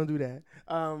 Not gonna do that.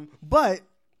 But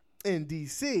in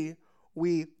DC,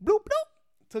 we bloop bloop.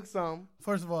 Took some.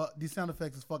 First of all, these sound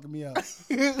effects is fucking me up. What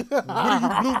do you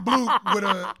bloop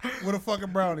bloop with a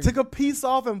fucking brownie? Took a piece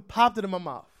off and popped it in my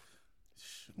mouth.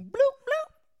 Bloop bloop.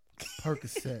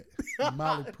 Percocet.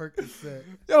 Molly Percocet.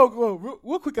 Yo,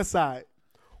 real quick aside.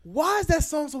 Why is that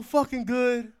song so fucking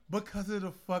good? Because of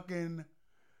the fucking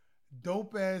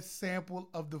dope ass sample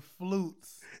of the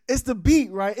flutes. It's the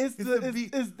beat, right? It's the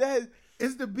beat.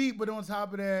 It's the beat, but on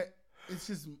top of that, it's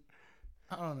just.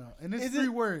 I don't know. And it's 3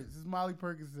 words. It's Molly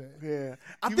Percocet. Yeah.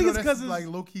 I think it's because it's like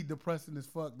low-key depressing as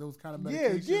fuck, those kind of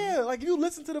medications. Yeah. Like, if you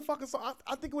listen to the fucking song,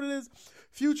 I think what it is,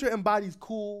 Future embodies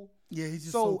cool. Yeah, he's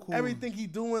just so cool. Everything he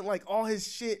doing, like, all his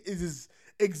shit is just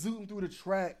exuding through the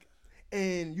track.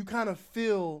 And you kind of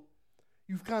feel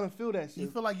that shit. You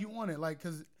feel like you want it. Like,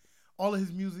 because all of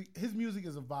his music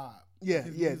is a vibe. Yeah,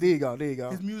 music, there you go.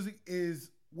 His music is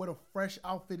what a fresh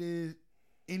outfit is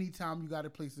anytime you got a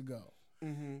place to go.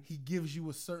 Mm-hmm. He gives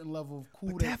you a certain level of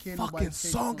cool that can't fucking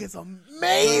song is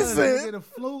amazing. Get a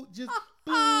float, just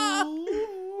I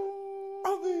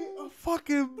mean,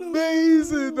 fucking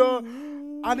amazing, dog.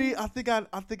 I think I'm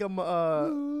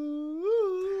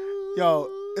yo.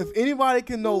 If anybody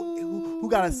can know who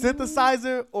got a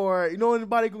synthesizer, or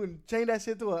anybody who can change that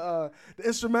shit to the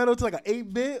instrumental to like an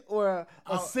 8-bit or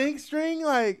a sync string,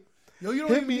 like you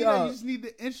don't even need that. You just need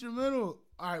the instrumental.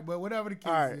 All right, but whatever the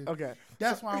case is. Okay.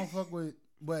 That's why I don't fuck with.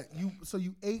 But you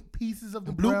ate pieces of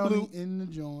the brownie in the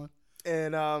joint.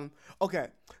 And okay,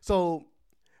 so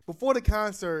before the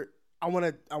concert, I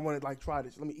wanna like try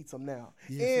this. Let me eat some now.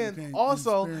 Yeah, and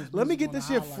also let me get this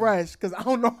shit fresh, because I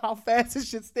don't know how fast this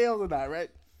shit stales or not.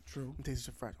 Right? True. Let me taste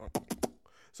this shit fresh.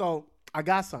 So I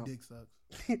got some. Dick sucks.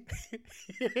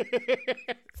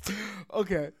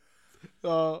 Okay.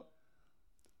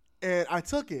 And I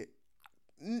took it.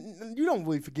 You don't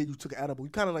really forget you took an edible.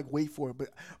 You kind of like wait for it,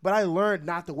 but I learned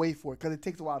not to wait for it because it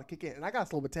takes a while to kick in, and I got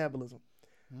slow metabolism.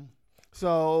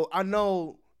 So I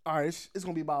know, all right, it's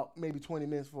gonna be about maybe 20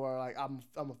 minutes before like I'm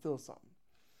gonna feel something.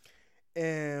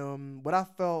 And what I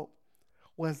felt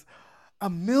was a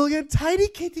million tiny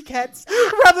kitty cats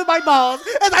rubbing my balls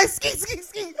as I ski.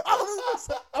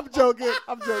 I'm joking.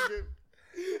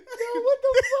 Yo, what the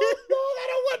fuck, dog? I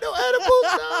don't want no edibles,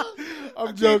 dog.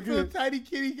 I'm joking. Feel tiny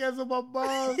kitty cats on my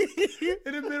balls in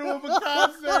the middle of a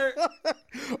concert.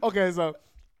 Okay, so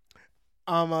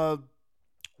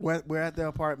we're at the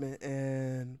apartment,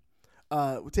 and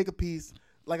we take a piece.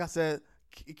 Like I said,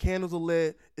 candles are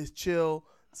lit. It's chill.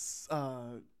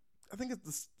 I think it's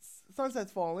the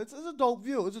sunset's falling. It's a dope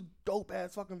view. It's a dope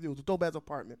ass fucking view. It's a dope ass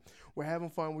apartment. We're having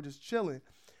fun. We're just chilling.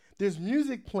 There's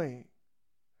music playing.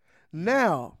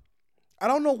 Now, I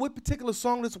don't know what particular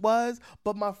song this was,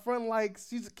 but my friend likes,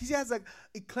 she has like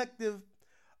eclectic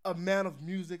amount of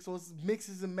music, so it's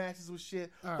mixes and matches with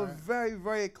shit, but very,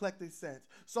 very eclectic sense.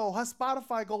 So her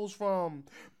Spotify goes from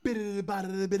to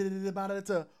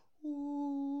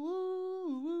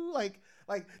like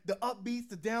the upbeats,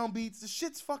 the downbeats, the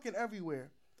shit's fucking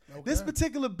everywhere. Okay. This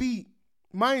particular beat,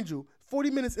 mind you,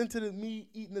 40 minutes into me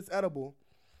eating this edible,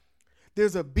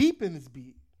 there's a beep in this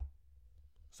beat.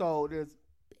 So there's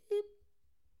beep,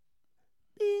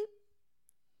 beep,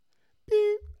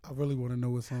 beep. I really want to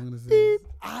know what song this beep. is.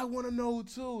 I want to know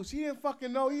too. She didn't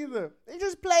fucking know either. It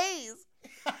just plays.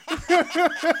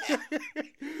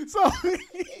 So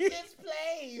it just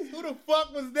plays. Who the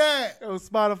fuck was that? It was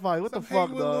Spotify. What the fuck,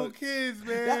 dog? Little kids,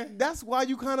 man. That's why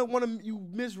you kind of want to you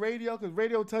miss radio, because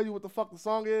radio tell you what the fuck the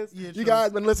song is. Yeah, you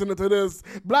guys been listening to this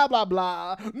blah blah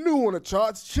blah new on the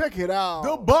charts. Check it out.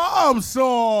 The bomb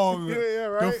song. Yeah,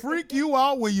 right. To freak you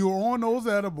out when you're on those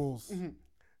edibles. Mm-hmm. You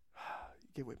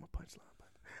gave away my punchline.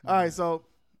 All right, so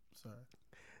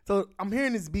I'm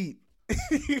hearing this beat.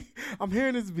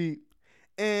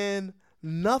 And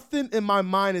nothing in my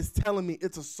mind is telling me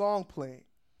it's a song playing.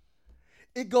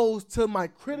 It goes to my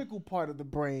critical part of the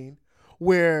brain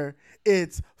where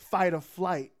it's fight or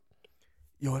flight.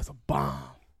 Yo, it's a bomb.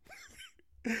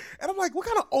 And I'm like, what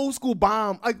kind of old school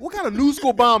bomb? Like, what kind of new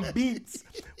school bomb beats?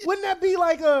 Wouldn't that be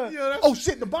like oh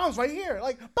shit, the bomb's right here.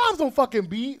 Like, bombs don't fucking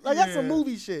beat. Like, that's some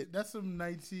movie shit. That's some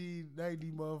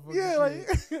 1990 motherfucker shit.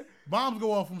 Like, bombs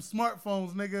go off from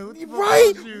smartphones, nigga. What the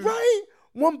fuck right.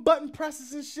 One button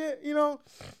presses and shit, you know?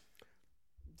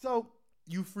 So.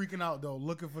 You freaking out, though,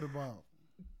 looking for the bomb.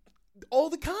 Oh,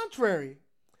 the contrary.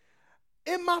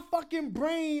 In my fucking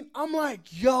brain, I'm like,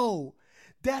 yo,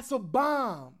 that's a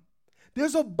bomb.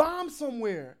 There's a bomb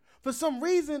somewhere. For some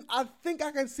reason, I think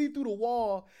I can see through the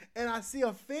wall, and I see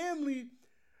a family.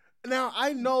 Now,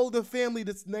 I know the family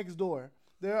that's next door.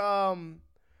 They're, I'm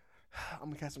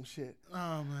gonna catch some shit.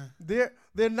 Oh, man.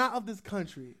 They're not of this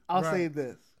country. I'll say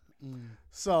this.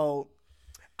 So,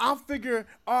 I figure,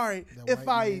 all right,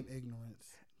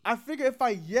 I figure if I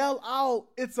yell out,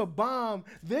 it's a bomb,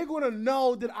 they're going to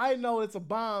know that I know it's a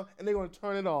bomb, and they're going to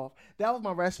turn it off. That was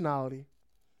my rationality.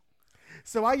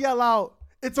 So I yell out,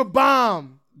 it's a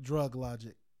bomb. Drug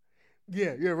logic.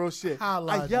 Yeah, real shit.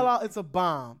 I yell out, it's a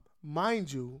bomb.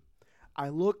 Mind you, I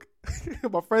look,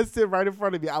 my friend's sitting right in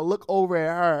front of me. I look over at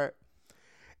her,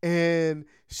 and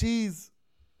she's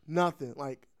nothing.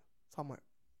 Like, so I'm like,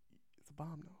 it's a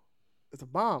bomb, though. It's a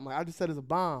bomb. Like, I just said it's a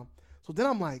bomb. So then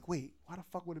I'm like, wait, why the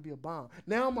fuck would it be a bomb?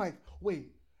 Now I'm like,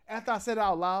 wait. After I said it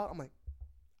out loud, I'm like,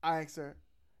 I asked her,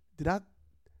 did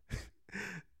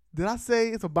I say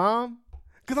it's a bomb?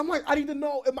 Because I'm like, I need to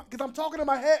know, because I'm talking in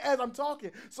my head as I'm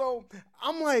talking. So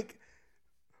I'm like,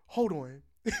 hold on.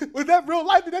 Was that real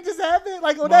life? Did that just happen?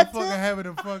 Like, on that tip? Having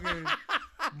a fucking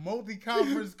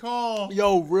multi-conference call.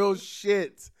 Yo, real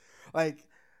shit. Like,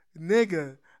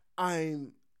 nigga,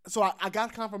 So I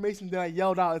got confirmation that I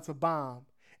yelled out, it's a bomb.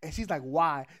 And she's like,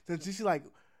 why? So she's like,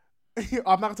 I'm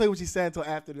not going to tell you what she said until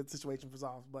after the situation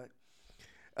resolves, but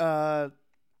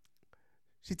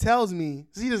she tells me,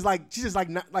 she just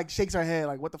shakes her head,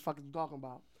 like, what the fuck are you talking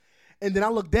about? And then I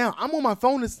look down. I'm on my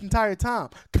phone this entire time.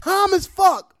 Calm as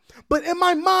fuck. But in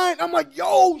my mind, I'm like,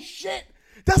 yo, shit,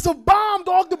 that's a bomb,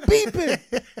 dog, the beeping.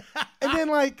 And then,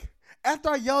 like, after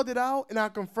I yelled it out and I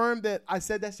confirmed that I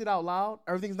said that shit out loud,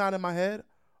 everything's not in my head.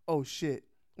 Oh, shit.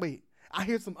 Wait, I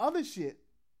hear some other shit.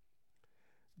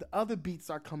 The other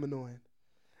beats are coming on.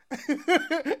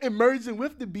 Emerging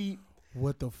with the beat.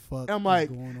 What the fuck I'm like,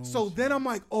 is going on? So then I'm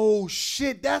like, oh,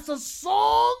 shit, that's a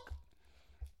song?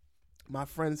 My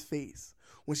friend's face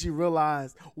when she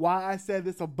realized why I said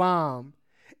it's a bomb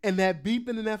and that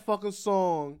beeping in that fucking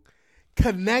song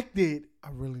connected.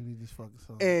 I really need this fucking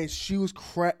song. And she was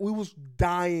we was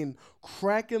dying,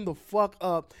 cracking the fuck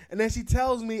up. And then she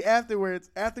tells me afterwards,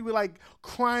 after we like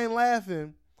crying,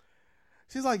 laughing,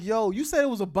 she's like, yo, you said it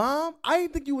was a bomb? I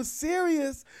didn't think you was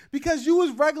serious because you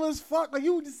was regular as fuck. Like,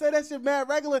 you just said that shit mad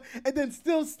regular and then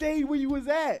still stayed where you was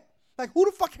at. Like, who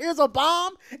the fuck hears a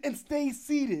bomb and stays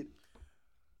seated?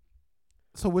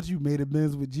 So what, you made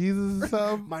amends with Jesus or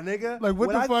something? My nigga, like, what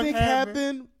the fuck I think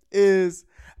happened is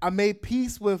I made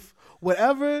peace with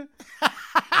whatever's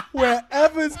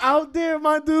out there,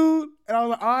 my dude. And I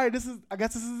was like, all right, I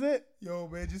guess this is it. Yo,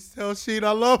 man, just tell Sheen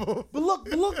I love him. But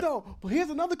look though. But here's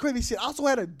another crazy shit. I also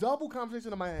had a double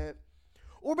conversation in my head.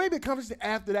 Or maybe a conversation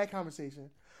after that conversation.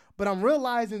 But I'm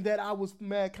realizing that I was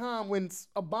mad calm when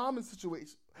a bombing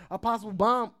situation, a possible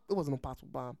bomb, it wasn't a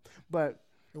possible bomb, but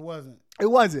It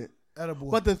wasn't.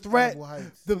 Edible. But the threat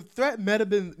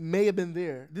may have been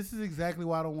there. This is exactly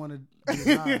why I don't want to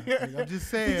be high. Like, I'm just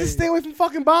saying. Just stay away from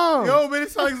fucking bombs. Yo, man,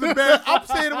 this song's the best. I'm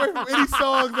staying away from any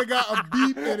songs that got a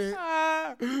beep in it.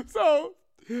 So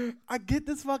I get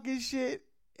this fucking shit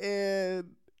and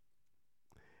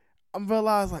I'm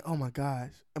realized like, oh my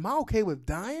gosh, am I okay with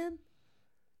dying?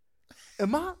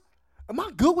 Am I Am I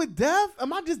good with death?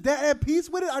 Am I just that at peace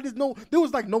with it? I just know there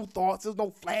was like no thoughts. There was no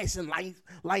flashing light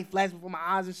flashing before my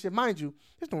eyes and shit. Mind you,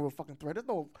 there's no real fucking threat. There's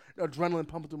no adrenaline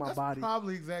pumping through my body.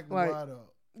 Probably exactly Like, why though.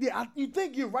 Yeah, you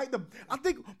think you're right. I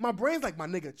think my brain's like, my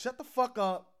nigga, shut the fuck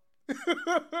up.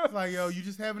 It's like, yo, you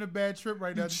just having a bad trip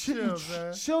right now. Chill,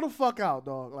 man. Chill the fuck out,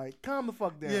 dog. Like, calm the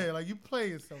fuck down. Yeah, like you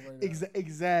playing stuff right now.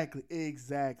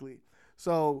 Exactly.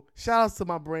 So, shout outs to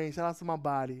my brain. Shout outs to my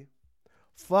body.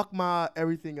 Fuck my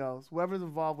everything else. Whoever's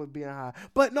involved with being high.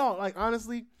 But no, like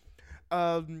honestly,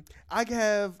 I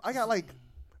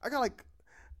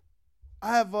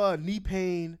have knee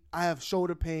pain. I have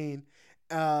shoulder pain.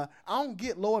 I don't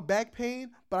get lower back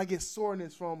pain, but I get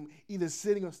soreness from either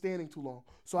sitting or standing too long.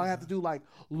 So I have to do like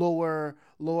lower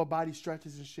body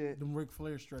stretches and shit. Them Ric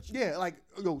Flair stretches. Yeah, like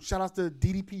shout outs to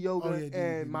DDP Yoga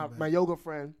and my yoga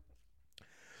friend.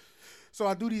 So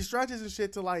I do these stretches and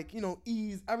shit to like,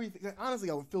 ease everything. Like, honestly,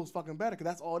 it feels fucking better because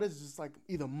that's all it is. It's just like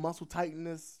either muscle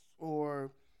tightness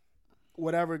or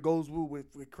whatever it goes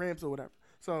with cramps or whatever.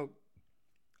 So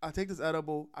I take this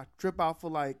edible. I trip out for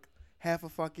like half a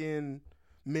fucking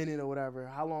minute or whatever.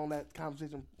 How long that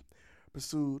conversation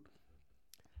pursued.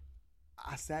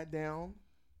 I sat down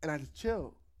and I just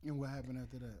chilled. And what happened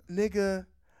after that? Nigga,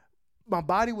 my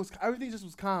body everything just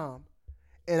was calm.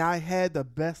 And I had the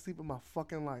best sleep of my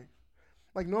fucking life.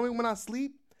 Like, normally when I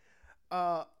sleep,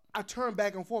 I turn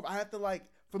back and forth. I have to, like,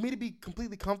 for me to be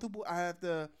completely comfortable, I have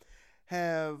to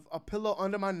have a pillow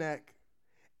under my neck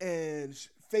and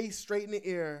face straight in the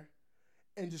air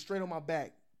and just straight on my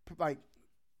back. Like,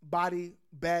 body,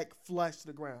 back, flush to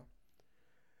the ground.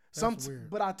 That's weird.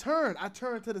 But I turn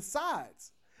to the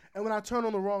sides. And when I turn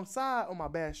on the wrong side on my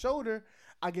bad shoulder,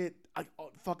 I get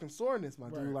fucking soreness, my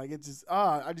dude. Like, it's just,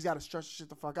 I just got to stretch the shit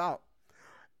the fuck out.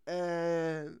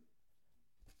 And...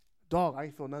 dog, I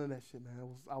ain't feel none of that shit, man.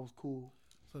 I was cool.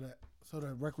 So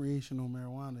that recreational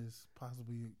marijuana is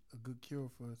possibly a good cure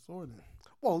for soreness.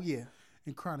 Well, yeah.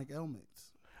 And chronic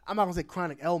ailments. I'm not gonna say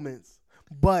chronic ailments,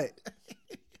 but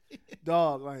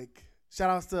dog, like shout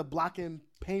outs to blocking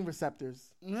pain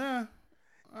receptors. Yeah.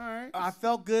 All right. I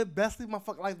felt good. Best sleep of my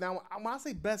fucking life. Now, when I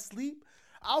say best sleep,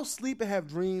 I'll sleep and have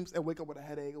dreams and wake up with a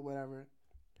headache or whatever.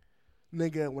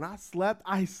 Nigga, when I slept.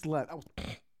 I was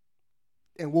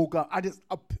and woke up.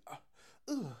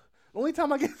 The only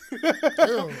time I get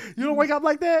you don't wake up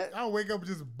like that? I wake up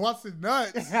just busting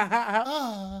nuts.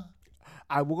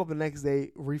 I woke up the next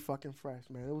day re-fucking fresh,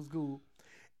 man. It was cool.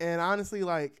 And honestly,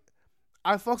 like,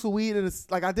 I fucks with weed and it's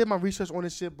like I did my research on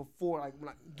this shit before, like when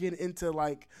I get into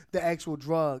like the actual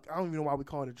drug. I don't even know why we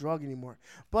call it a drug anymore.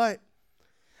 But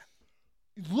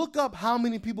look up how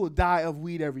many people die of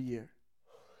weed every year.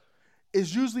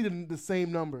 It's usually the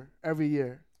same number every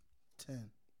year. 10.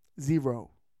 0.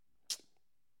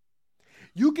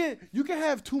 You can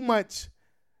have too much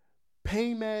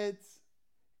pain meds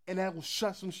and that will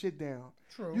shut some shit down.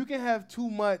 True. You can have too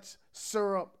much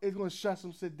syrup, it's gonna shut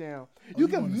some shit down. You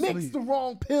can mix the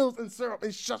wrong pills and syrup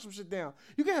and shut some shit down.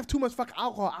 You can have too much fucking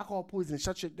alcohol poison and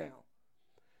shut shit down.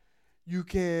 You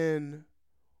can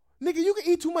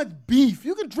eat too much beef.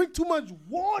 You can drink too much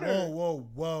water. Whoa.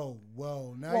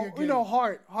 Now you're getting,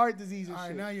 heart disease and all right,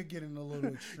 shit. now you're getting a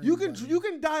little extreme. You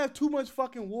can die of too much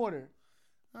fucking water.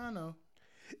 I know.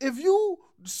 If you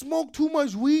smoke too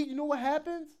much weed, you know what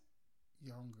happens?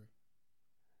 You're hungry.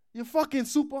 You're fucking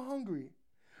super hungry.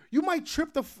 You might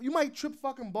trip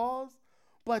fucking balls,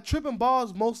 but tripping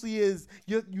balls mostly is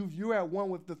you're at one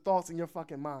with the thoughts in your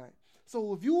fucking mind.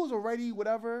 So if you was already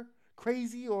whatever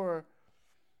crazy or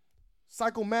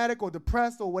psychomatic or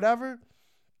depressed or whatever,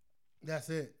 that's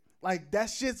it. Like that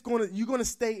shit's you're gonna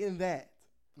stay in that.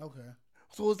 Okay.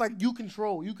 So it's like you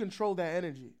control that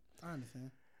energy. I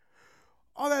understand.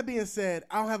 All that being said,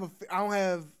 I don't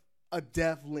have a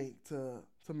death link to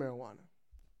marijuana.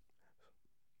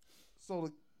 So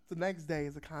the next day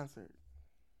is a concert.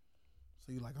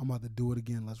 So you're like, I'm about to do it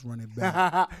again. Let's run it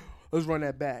back. Let's run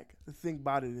that back. The thing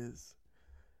about it is,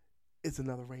 it's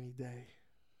another rainy day.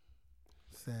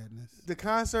 Sadness. The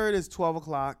concert is 12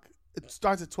 o'clock. It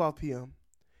starts at 12 p.m.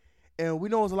 And we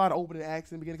know there's a lot of opening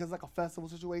acts in the beginning because it's like a festival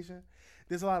situation.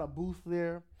 There's a lot of booths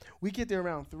there. We get there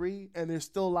around 3, and there's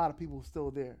still a lot of people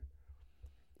still there.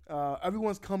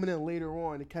 Everyone's coming in later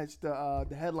on to catch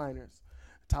the headliners.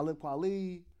 Talib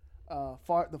Kweli,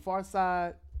 the Far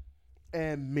Side,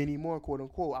 and many more, quote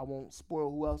unquote. I won't spoil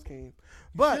who else came.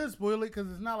 But you should spoil it because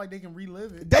it's not like they can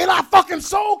relive it. De La fucking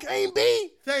Soul came, B.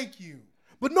 Thank you.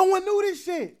 But no one knew this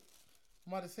shit.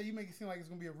 I'm about to say, you make it seem like it's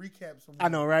going to be a recap somewhere. I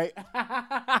know, right?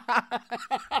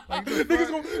 Like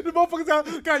the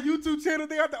motherfuckers got YouTube channel.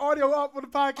 They got the audio up for the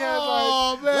podcast.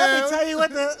 Oh, like, man. Let me tell you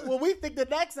what we think the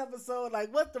next episode,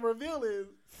 like what the reveal is.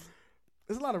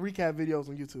 There's a lot of recap videos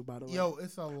on YouTube, by the way. Yo,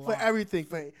 it's a lot. For everything.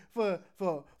 For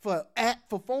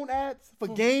phone ads, for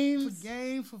games. For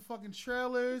games, for fucking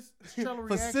trailers. Trailer for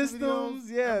reaction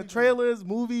systems, videos, yeah. everything. Trailers,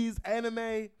 movies,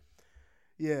 anime.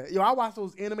 Yeah. Yo, I watch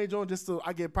those anime joints just so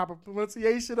I get proper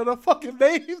pronunciation of the fucking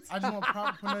names. I just want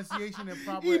proper pronunciation and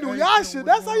proper Inuyasha.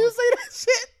 That's how you say that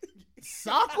shit.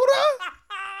 Sakura?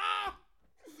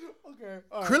 Okay.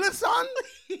 All right. Krillin-san?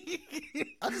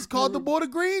 I just called the boy the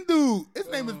green dude. His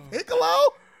name is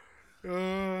Piccolo?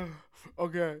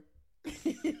 Okay.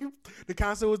 The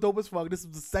concert was dope as fuck. This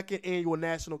was the second annual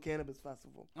National Cannabis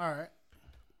Festival. All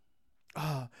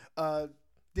right.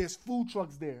 There's food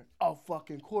trucks there. Oh,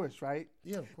 fucking course, right?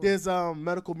 Yeah, of course. There's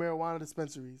medical marijuana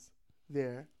dispensaries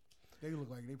there. They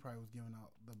look like they probably was giving out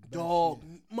the best Dog,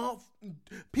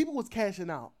 shit. people was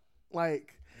cashing out.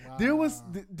 Like Wow.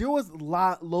 there was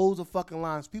loads of fucking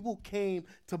lines. People came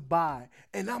to buy,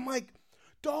 and I'm like,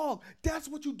 dog, that's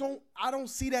what I don't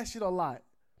see that shit a lot.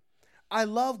 I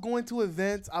love going to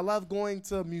events. I love going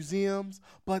to museums,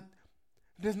 but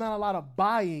there's not a lot of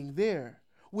buying there,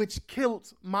 which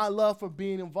kills my love for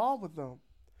being involved with them.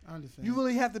 I understand. You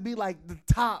really have to be like the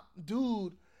top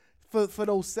dude for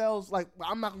those sales. Like,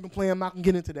 I'm not gonna complain. I'm not gonna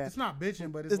get into that. It's not bitching,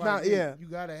 but it's It's like, not- hey, yeah. you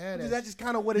gotta have that. That's just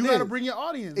kind of what it you is. gotta bring your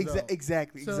audience. though.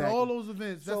 Exactly. So all those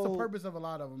events, that's the purpose of a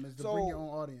lot of them, is to bring your own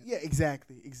audience. Yeah,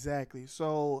 exactly.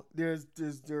 So there's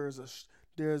this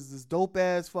dope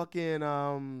ass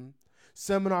fucking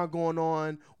seminar going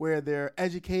on where they're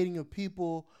educating the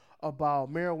people about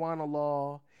marijuana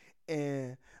law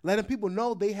and letting people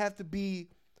know they have to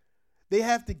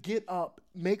get up,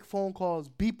 make phone calls,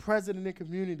 be present in their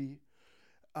community,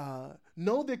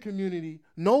 know their community,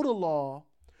 know the law,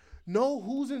 know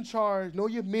who's in charge, know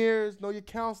your mayors, know your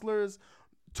counselors.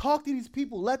 Talk to these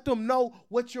people. Let them know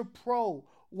what you're pro,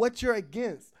 what you're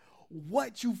against,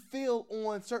 what you feel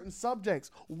on certain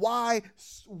subjects. Why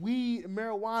weed,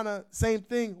 marijuana, same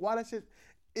thing. Why that shit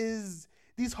is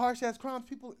these harsh ass crimes.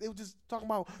 People, they were just talking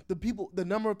about the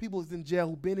number of people who's in jail,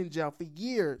 who've been in jail for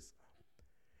years.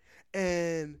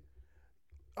 And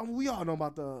I mean, we all know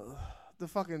about the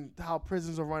fucking how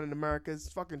prisons are run in America. It's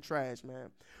fucking trash,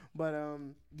 man. But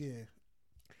Yeah.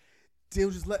 they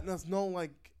were just letting us know,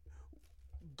 like,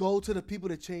 go to the people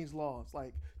that change laws.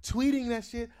 Like, tweeting that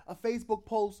shit, a Facebook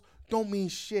post don't mean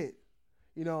shit.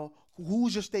 You know,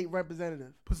 who's your state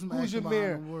representative? Put some Who's your action mayor?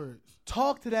 behind them words.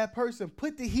 Talk to that person.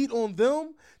 Put the heat on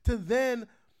them to then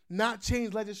not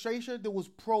change legislation that was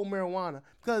pro marijuana.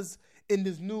 Because in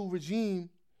this new regime,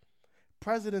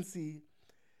 presidency,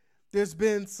 there's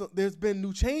been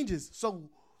new changes. So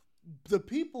the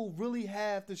people really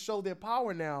have to show their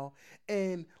power now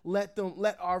and let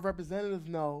our representatives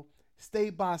know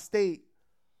state by state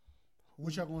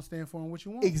What y'all gonna stand for and what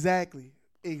you want. exactly.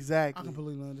 I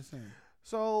completely understand.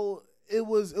 So it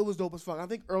was dope as fuck. I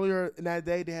think earlier in that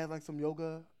day they had like some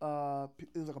yoga.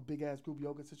 It was like a big ass group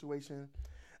yoga situation.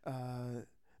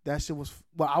 That shit was,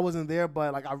 well, I wasn't there,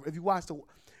 but like if you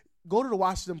go to the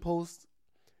Washington Post,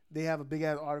 they have a big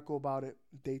ass article about it.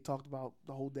 They talked about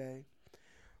the whole day.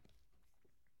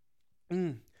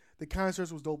 The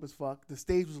concert was dope as fuck. The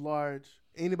stage was large.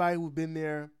 Anybody who's been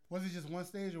there, Was it just one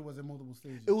stage or was it multiple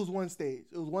stages? it was one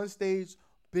stage.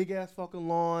 Big ass fucking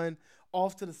lawn.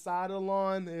 Off to the side of the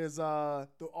lawn is all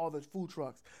the food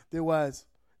trucks. There was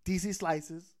DC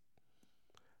Slices,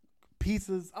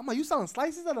 pizzas. I'm like, you selling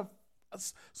slices at a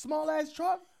small ass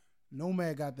truck?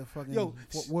 Nomad got the fucking Yo,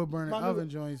 wood burning my oven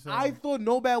nigga, joint. So. I thought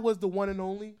Nomad was the one and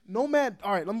only. Nomad,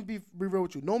 all right, let me be real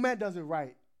with you. Nomad does it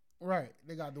right. Right.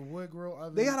 They got the wood grill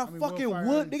oven. They got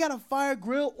wood. they got a fire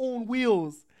grill on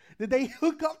wheels that they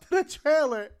hook up to the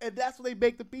trailer, and that's what they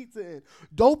bake the pizza in.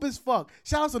 Dope as fuck.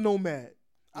 Shout out to Nomad.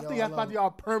 I Yo, think that's about to be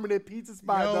our permanent pizza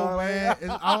spot, Yo, dog. man.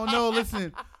 I don't know.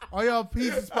 Listen, all y'all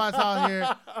pizza spots out here,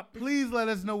 please let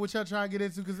us know what y'all trying to get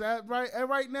into. Because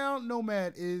right now,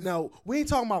 Nomad is. No, we ain't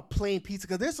talking about plain pizza,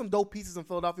 because there's some dope pizzas in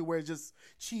Philadelphia where it's just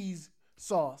cheese,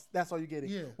 sauce. That's all you get.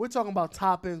 Yeah. We're talking about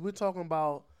toppings. We're talking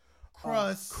about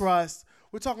crust.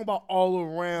 We're talking about all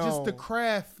around. Just the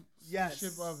craft Yes.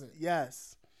 ship of it.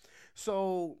 Yes.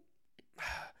 So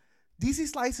DC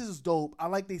Slices is dope. I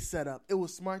like they setup. It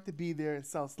was smart to be there and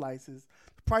sell slices.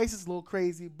 The price is a little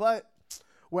crazy, but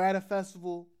we're at a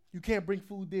festival. You can't bring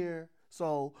food there.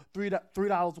 So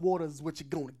 $3 water is what you're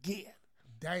gonna get.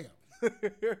 Damn.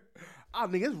 I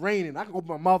mean, it's raining. I can open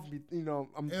my mouth and be,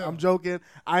 Yeah. I'm joking.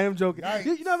 I am joking.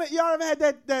 Yikes. Y'all ever had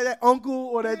that uncle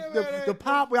or the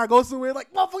pop where I go somewhere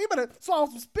like, motherfucker, you better swallow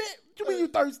some spit. What you mean you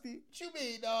thirsty? What you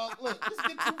mean, dog? Look, just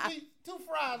get two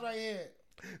fries right here.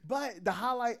 But the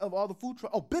highlight of all the food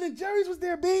trucks, Ben and Jerry's was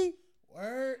there, B.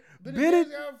 Word. Ben Ben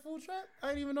got a food truck? I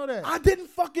didn't even know that. I didn't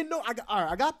fucking know.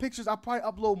 I got pictures. I'll probably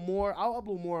upload more. I'll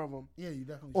upload more of them. Yeah, you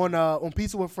definitely On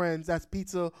Pizza with Friends. That's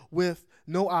Pizza with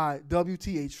no I,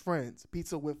 WTH Friends.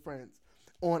 Pizza with Friends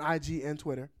on IG and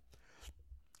Twitter.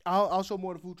 I'll show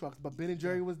more of the food trucks. But Ben and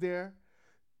Jerry was there.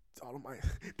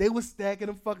 They was stacking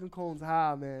them fucking cones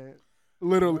high, man.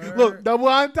 Literally. Word. Look, double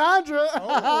entendre.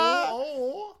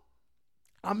 Oh.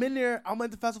 I'm in there. I'm at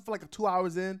the festival for like 2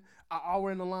 hours in. An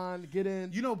hour in the line to get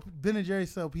in. You know Ben and Jerry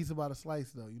sell pizza by the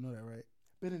slice, though. You know that, right?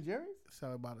 Ben and Jerry's?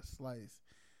 Sell it by the slice.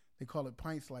 They call it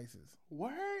pint slices.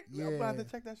 Word? Yeah. I'm about to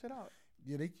check that shit out.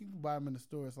 Yeah, you can buy them in the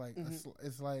store. It's like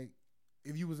it's like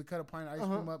if you was to cut a pint of ice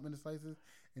cream up in the slices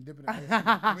and dip it in ice cream.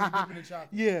 I mean, dip it in chocolate.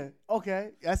 Yeah. Okay.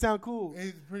 That sounds cool.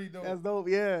 It's pretty dope. That's dope.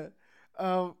 Yeah.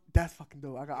 That's fucking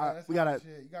dope. We gotta.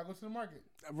 Shit. You gotta go to the market.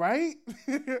 Right?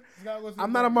 You gotta go to the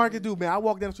I'm not a market dude, man. I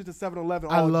walk down the street to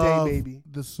 7-Eleven I all love day, baby.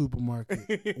 the supermarket,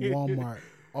 Walmart,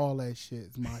 all that shit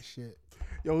is my shit.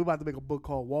 Yo, we about to make a book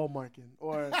called Walmartin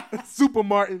or Super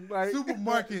Martin. Like.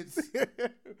 Supermarkets,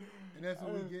 and that's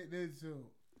what we get into.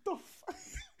 The fuck?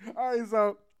 All right,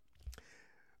 so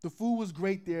the food was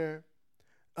great there.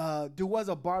 There was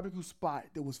a barbecue spot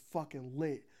that was fucking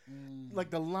lit. Like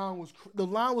the line was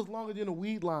longer than a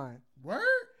weed line. Word?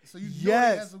 So you know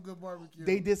Yes. they had some good barbecue.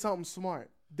 They did something smart.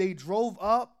 They drove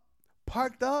up,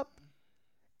 parked up,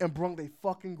 and brung they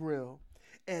fucking grill.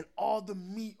 And all the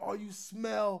meat, all you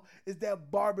smell is that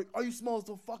barbecue. All you smell is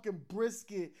the fucking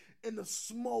brisket and the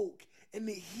smoke and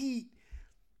the heat.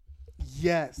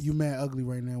 Yes. You mad ugly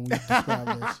right now when you describe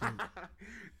that shit.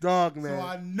 Dog, man. So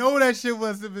I know that shit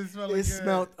must have been smelling It good.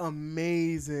 smelled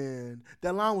amazing.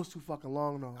 That line was too fucking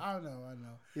long, though. I know.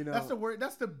 You know. That's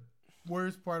the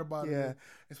worst part about it. Yeah. Man.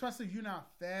 Especially if you're not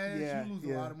fast, Yeah, you lose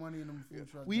yeah. a lot of money in them food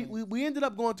trucks. We ended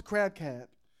up going to Crab Cab.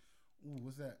 Ooh,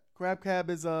 what's that? Crab Cab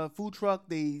is a food truck.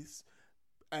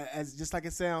 As just like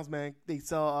it sounds, man. They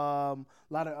sell a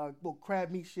lot of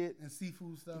crab meat shit. And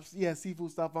seafood stuff. Yeah,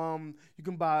 seafood stuff. You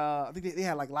can buy. I think they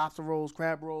had like lobster rolls,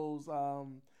 crab rolls,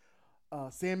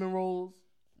 salmon rolls.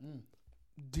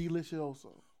 Delicious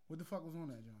also. What the fuck was on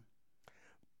that, John?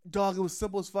 Dog, it was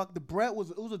simple as fuck. The bread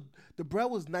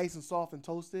was nice and soft and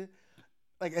toasted.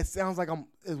 Like it sounds like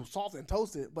it was soft and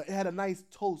toasted, but it had a nice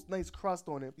crust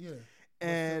on it. Yeah.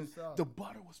 And Still solid. the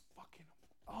butter was fucking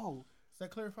Is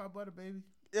that clarified butter, baby?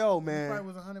 yo, It man.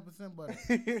 probably was 100%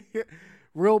 butter.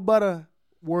 Real butter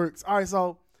works. All right,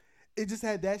 so it just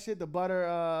had that shit. The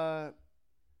butter.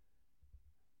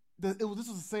 This was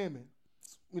a salmon.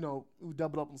 You know, we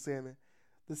doubled up on salmon.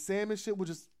 The salmon shit was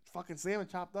just fucking salmon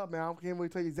chopped up, man. I can't really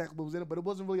tell you exactly what was in it, but it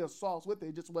wasn't really a sauce with it.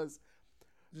 It just was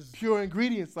Just pure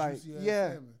ingredients, like juicy ass yeah.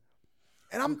 salmon.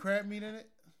 And I'm With crab meat in it?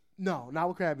 no, not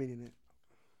with crab meat in it.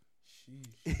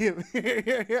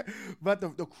 Sheesh. But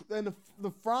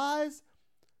the fries,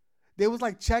 they was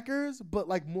like Checkers, but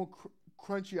like more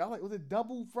crunchy. I like, was it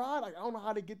double fried? Like I don't know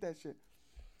how they get that shit,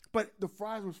 but the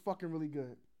fries was fucking really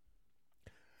good.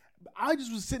 I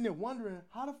just was sitting there wondering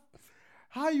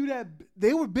how you that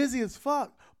they were busy as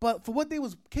fuck, but for what they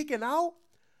was kicking out,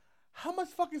 how much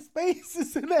fucking space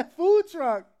is in that food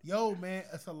truck? Yo, man,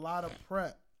 it's a lot of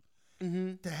prep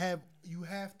Mm-hmm. to have. You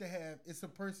have to have. It's a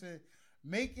person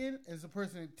making, it's a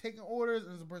person taking orders,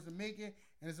 and it's a person making,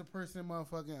 and it's a person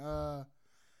motherfucking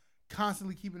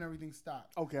constantly keeping everything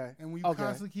stocked. Okay. And when you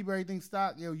constantly keep everything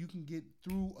stocked, yo, you can get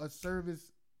through a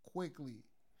service quickly.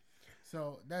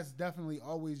 So that's definitely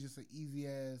always just an easy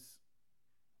ass,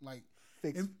 like,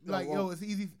 Fix. it's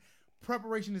easy.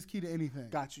 Preparation is key to anything.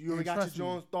 Got you. You already And got your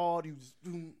Jones thawed. You just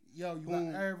Yo, you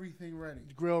boom. got everything ready.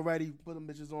 grill ready. Put them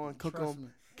bitches on. Cook Trust them. me.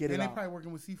 Get it And they out. probably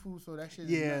working with seafood, so that shit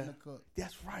is Yeah. nothing to cook.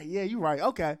 That's right. Yeah, you're right.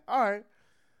 Okay. All right.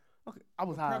 Okay. I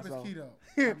was high. Prep is So. key though.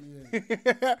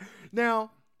 Yeah.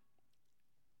 Now,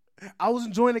 I was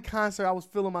enjoying the concert. I was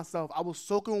feeling myself. I was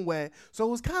soaking wet. So it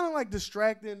was kind of like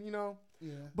distracting, you know.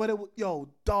 Yeah. But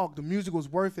dog, the music was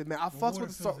worth it, man. I fussed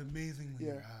with the feels song. amazing when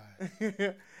Yeah. you're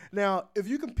high. Now, if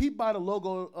you can peep by the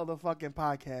logo of the fucking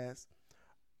podcast,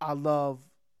 I love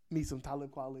me some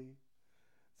Talib Kweli,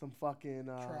 some fucking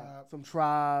Tribe. some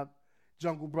Tribe,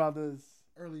 Jungle Brothers,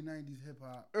 Early 90s hip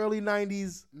hop. early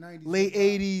 90s, 90s late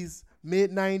hip-hop. 80s,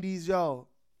 mid 90s, yo,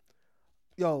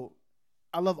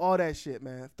 I love all that shit,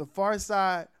 man. The Far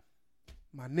Side,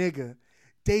 my nigga,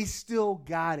 they still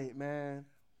got it, man.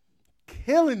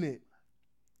 Killing it.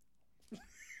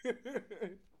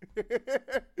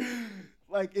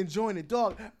 Like enjoying it,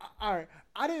 dog. All right,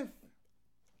 I didn't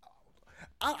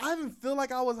feel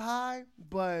like I was high,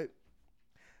 but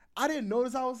I didn't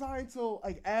notice I was high until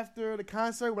like after the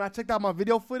concert when I checked out my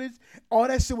video footage. All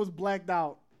that shit was blacked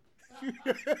out.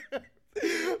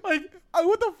 Like,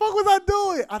 what the fuck was I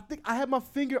doing? I think I had my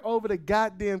finger over the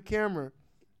goddamn camera,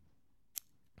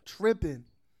 tripping.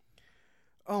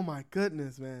 Oh my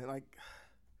goodness, man! Like,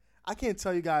 I can't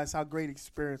tell you guys how great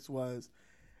experience was,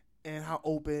 and how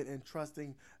open and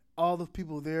trusting all the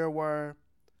people there were.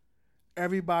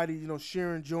 Everybody,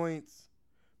 sharing joints,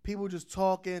 people just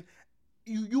talking.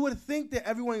 You would think that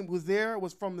everyone was there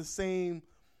was from the same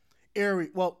area.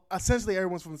 Well, essentially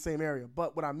everyone's from the same area.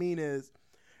 But what I mean is,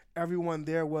 everyone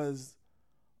there was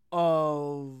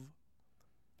of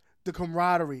the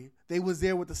camaraderie. They was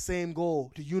there with the same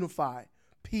goal, to unify,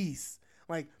 peace.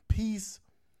 Like, peace,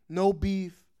 no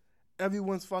beef.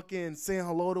 Everyone's fucking saying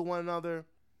hello to one another.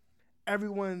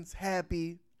 Everyone's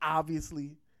happy,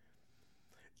 obviously.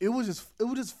 It was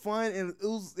just fun, and it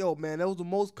was, that was the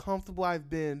most comfortable I've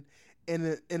been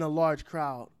in a large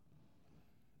crowd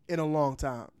in a long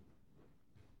time.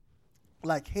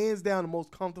 Like, hands down, the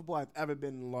most comfortable I've ever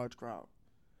been in a large crowd.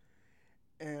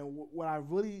 And what I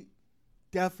really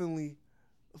definitely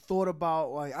thought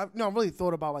about, I really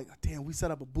thought about, damn, we set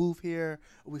up a booth here,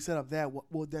 or we set up that.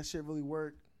 Would that shit really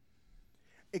work?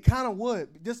 It kind of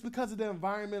would, just because of the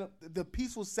environment, the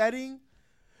peaceful setting.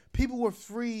 People were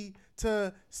free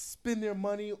to spend their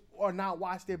money or not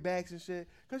watch their bags and shit.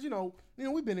 Because,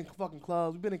 we've been in fucking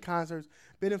clubs, we've been in concerts,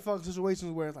 been in fucking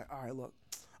situations where it's like, all right, look,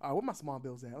 where my small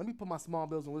bills at? Let me put my small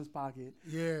bills in this pocket.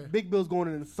 Yeah. Big bills going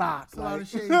in the socks. It's a lot of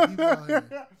shady people out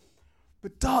here.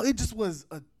 But, dog, it just was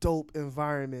a dope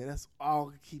environment. That's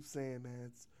all I keep saying,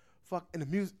 man. It's and the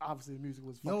music, obviously, the music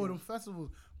was fucking. Them festivals.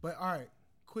 But, all right,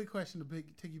 quick question to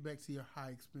take you back to your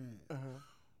high experience. Uh-huh.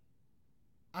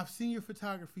 I've seen your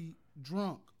photography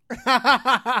drunk.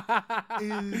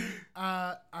 You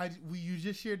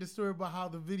just shared the story about how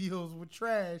the videos were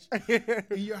trash.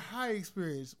 In your high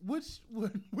experience, which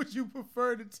would you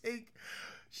prefer to take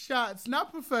shots?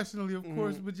 Not professionally, of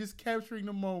course, but just capturing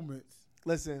the moments.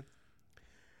 Listen,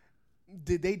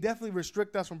 they definitely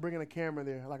restrict us from bringing a camera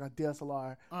there, like a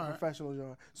DSLR, professional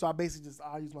genre. So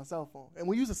I use my cell phone. And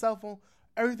when you use a cell phone,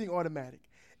 everything automatic.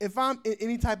 If I'm in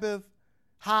any type of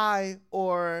high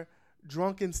or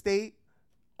drunken state,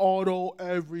 auto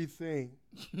everything.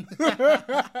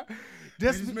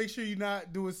 Just make sure you're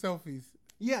not doing selfies.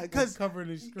 Yeah, because covering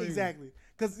the screen. Exactly.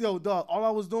 Because dog, all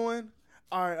I was doing.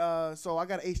 All right, so I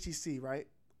got an HTC, right,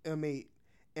 M8,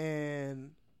 and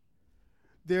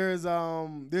there's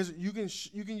you can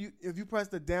if you press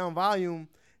the down volume,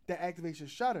 that activates your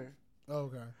shutter.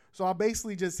 Okay. So I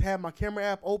basically just had my camera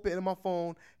app open in my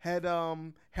phone, had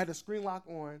the screen lock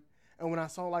on. And when I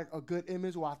saw a good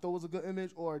image, or I thought was a good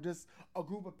image, or just a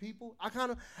group of people, I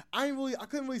couldn't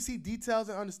really see details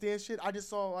and understand shit. I just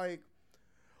saw I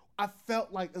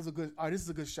felt like it was this is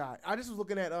a good shot. I just was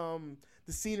looking at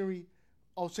the scenery.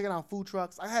 I was checking out food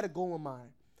trucks. I had a goal in mind: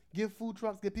 get food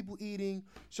trucks, get people eating,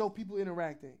 show people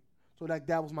interacting. So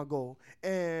that was my goal.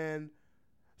 And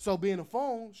so being a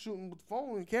phone, shooting with the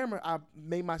phone and camera, I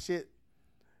made my shit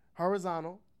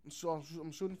horizontal.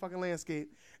 I'm shooting fucking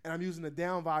landscape, and I'm using the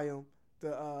down volume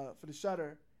for the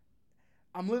shutter.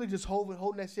 I'm literally just holding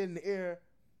that shit in the air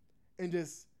and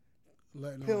just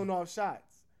peeling off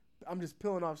shots. I'm just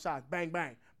peeling off shots. Bang,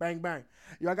 bang, bang, bang.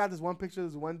 I got this one picture.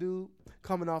 There's one dude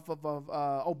coming off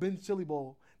of Ben's Chili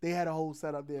Bowl. They had a whole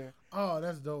setup there. Oh,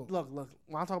 that's dope. Look. When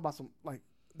I talk about some,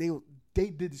 they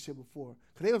did this shit before.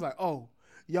 Because they was like, oh,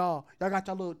 y'all got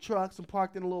your little trucks and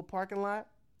parked in a little parking lot.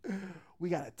 We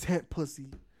got a tent, pussy.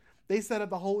 They set up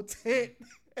the whole tent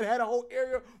and had a whole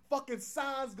area, fucking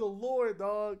signs galore,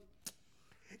 dog.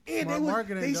 And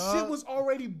they shit was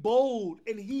already bold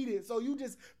and heated, so you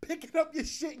just picking up your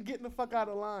shit and getting the fuck out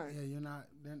of line. Yeah,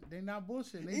 they're not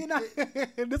bullshitting.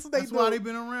 That's why they've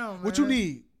been around, man. What you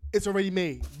need? It's already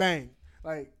made. Bang.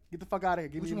 Get the fuck out of here.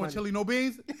 Give me your money. Chili, no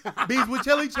beans? Beans with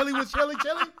chili? Chili with chili?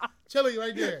 Chili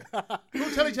right there. No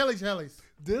chilies.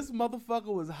 This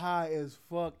motherfucker was high as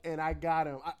fuck, and I got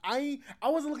him. I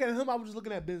wasn't looking at him. I was just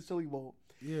looking at Ben's Chili Bowl.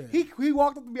 Yeah. He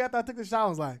walked up to me after I took the shot. I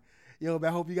was like, yo, man,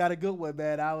 I hope you got a good one,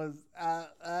 man. I was,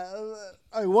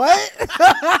 what?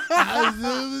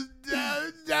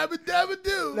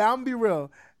 Now, I'm gonna be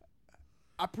real.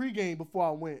 I pregame before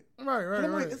I went.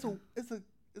 Right.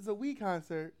 It's a weed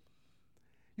concert.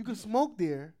 You can smoke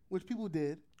there, which people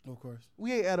did. Of course.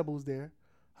 We ate edibles there.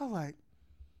 I was like,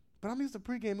 but I'm used to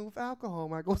pregaming with alcohol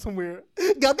when I go somewhere.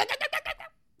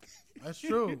 That's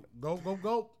true.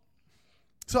 Go.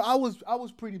 So I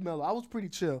was pretty mellow. I was pretty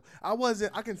chill.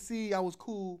 I can see I was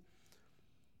cool.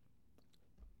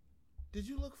 Did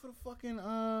you look for the fucking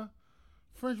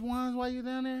French wines while you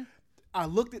down there? I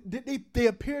looked at they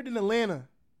appeared in Atlanta.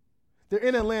 They're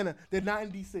in Atlanta. They're not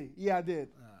in DC. Yeah, I did.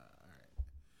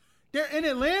 They're in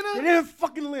Atlanta? They're in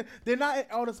fucking Atlanta. They're not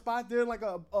at all the spots. They're in like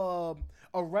a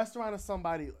restaurant or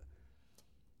somebody.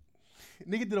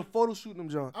 Nigga did a photo shoot in them,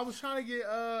 John. I was trying to get,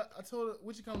 I told her,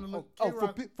 what you coming to look?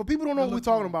 For people who don't know what we're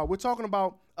talking about, we're talking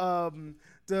about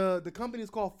the company is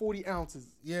called 40 Ounces.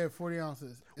 Yeah, 40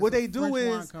 Ounces. What they do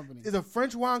is a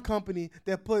French wine company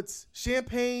that puts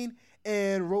champagne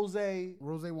and rosé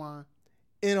wine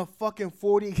in a fucking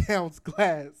 40-ounce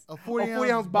glass. A 40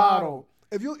 ounce bottle.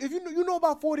 If you know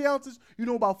about 40 ounces, you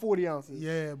know about 40 ounces.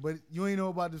 Yeah, but you ain't know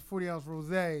about this 40-ounce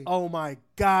rosé. Oh my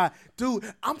God,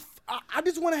 dude! I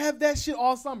just want to have that shit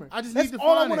all summer. That's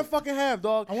all I want to fucking have,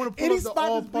 dog. I want to pull up the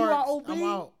all parts. I'm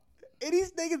out. Any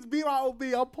niggas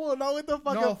BYOB, I'm pulling out with the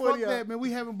fucking 40 fuck that, man.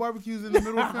 We having barbecues in the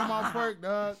middle of Fairmount Park,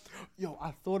 dog. Yo,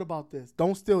 I thought about this.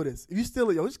 Don't steal this. If you steal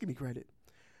it, just give me credit.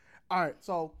 All right,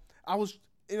 so I was,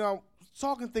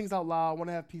 talking things out loud. I want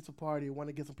to have a pizza party. I want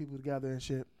to get some people together and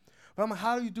shit. But I'm like,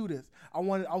 how do you do this? I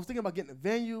was thinking about getting a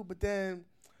venue, but then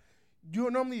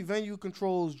normally venue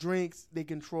controls drinks. They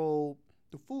control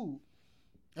the food.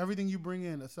 Everything you bring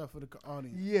in except for the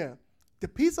audience. Yeah. The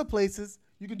pizza places,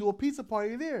 you can do a pizza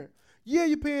party there. Yeah,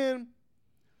 you're paying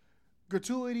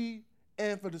gratuity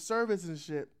and for the service and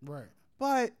shit. Right.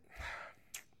 But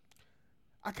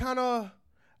I kind of,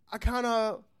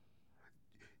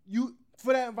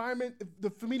 for that environment,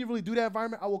 for me to really do that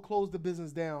environment, I will close the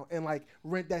business down and like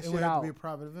rent that shit out. It would have to be a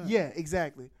private event. Yeah,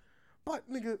 exactly. But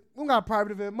nigga, we don't got a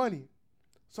private event money.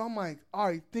 So I'm like, all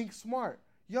right, think smart.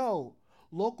 Yo,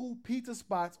 local pizza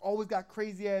spots always got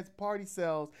crazy ass party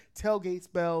sales, tailgate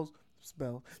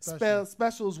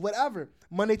specials, whatever.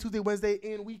 Monday, Tuesday, Wednesday,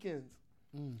 and weekends.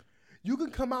 You can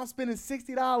come out spending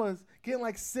 $60, getting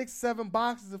like 6-7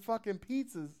 boxes of fucking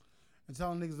pizzas. And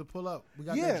telling niggas to pull up. We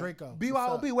got that Draco.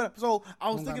 BYOB, whatever. So I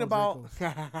was thinking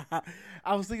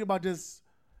about just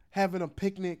having a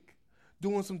picnic,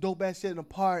 doing some dope ass shit in the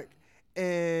park,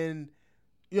 and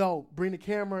bring the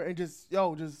camera and just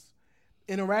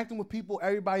interacting with people,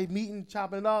 everybody meeting,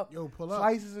 chopping it up, pull up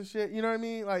slices and shit. You know what I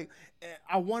mean? Like,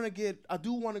 I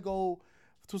do want to go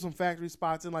to some factory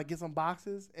spots and like get some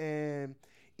boxes and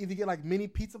either get like mini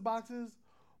pizza boxes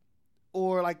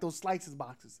or like those slices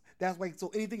boxes. That's like, so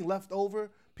anything left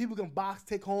over, people can box,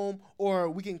 take home, or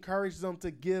we can encourage them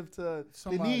to give to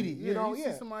somebody, the needy. You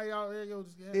see somebody out there,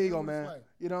 just get there you go, man.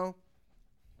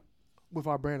 With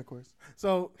our brand, of course.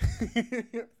 So,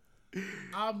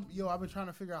 I've been trying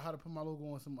to figure out how to put my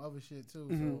logo on some other shit too.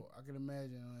 So I can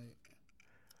imagine, like.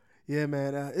 Yeah,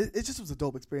 man. It just was a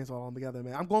dope experience all together,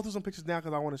 man. I'm going through some pictures now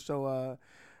because I want to show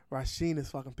Rasheen this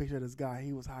fucking picture of this guy.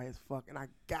 He was high as fuck, and I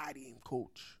got him,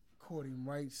 coach. Caught him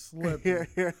right slipping.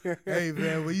 Hey,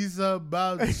 man, when you said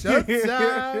about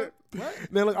showtime.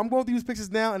 What? Man, look, I'm going through these pictures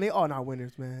now, and they all not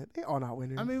winners, man. They all not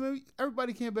winners. I mean, maybe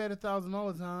everybody can't bet 1,000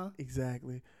 all the time.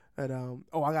 Exactly. But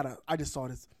I just saw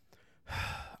this.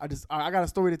 I got a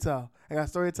story to tell. I got a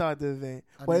story to tell at the event.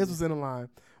 Well, this was in the line,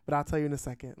 but I'll tell you in a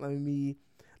second. Let me.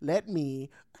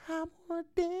 I'm on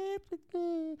dance with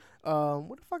me.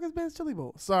 What the fuck is Ben's Chili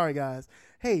Bowl? Sorry, guys.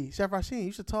 Hey, Chef Rasheen,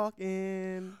 you should talk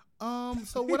in.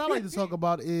 So what I like to talk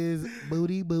about is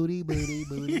booty. Look,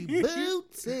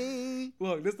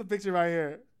 this is the picture right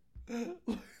here.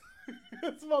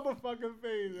 This motherfucking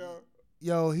face, yo.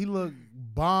 Yo, he look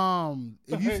bombed.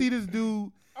 If you see this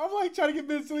dude, I'm like trying to get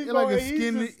Ben Chili Bowl.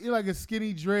 You're like a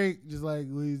skinny Drake, just like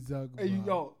what he's talking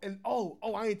about.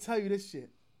 I ain't tell you this shit.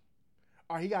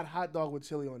 All right, he got hot dog with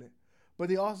chili on it, but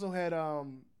they also had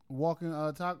walking.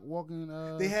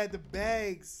 They had the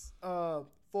bags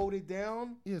folded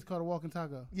down. Yeah, it's called a walking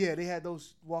taco. Yeah, they had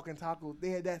those walking tacos.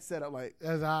 They had that set up like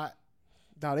that's hot.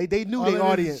 No, they knew their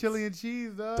audience. Chili and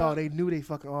cheese, dog. Dog, they knew they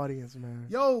fucking audience, man.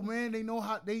 Yo, man, they know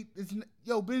how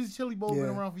Ben's Chili Bowl been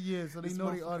around for years, so they know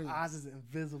their audience. Eyes is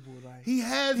invisible, like he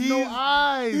has no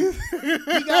eyes.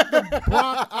 He got the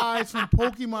Brock eyes from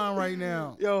Pokemon right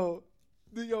now. Yo,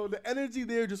 the energy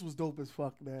there just was dope as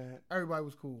fuck, man. Everybody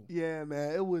was cool. Yeah,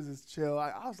 man, it was just chill.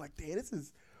 I was like, damn, this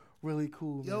is really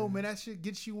cool. Yo, man, that shit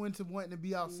gets you into wanting to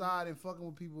be outside and fucking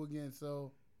with people again.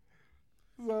 So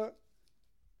all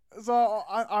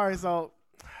right. So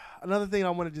another thing I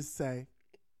want to just say,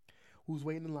 who's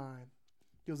waiting in line?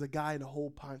 There was a guy in a whole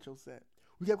poncho set.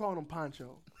 We kept calling him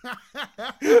Poncho.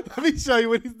 Let me show you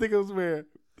what these niggas was wearing.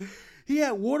 He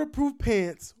had waterproof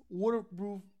pants,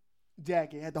 waterproof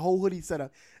jacket, had the whole hoodie set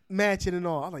up, matching and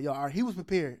all. I was like, yo, all right, he was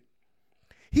prepared.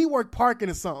 He worked parking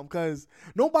or something because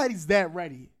nobody's that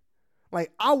ready.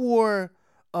 Like, I wore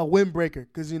a windbreaker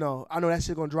because, I know that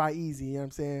shit gonna dry easy, you know what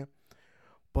I'm saying?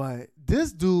 But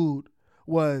this dude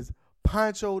was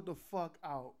ponchoed the fuck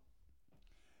out.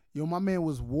 Yo, my man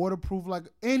was waterproof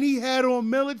and he had on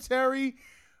military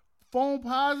Foam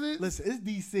posits. Listen, it's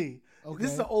DC. Okay.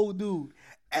 This is an old dude.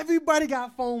 Everybody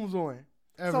got foams on.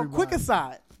 So quick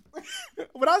aside,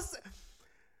 when I say,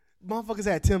 motherfuckers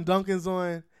had Tim Duncans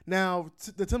on. Now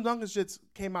the Tim Duncan shits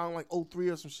came out in like 03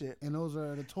 or some shit. And those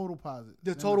are the total posits.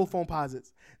 The total foam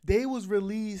posits. They was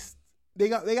released. They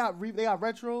got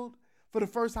retroed for the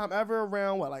first time ever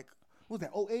around what was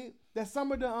that 08? That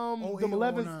summer the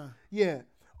 11th. Yeah,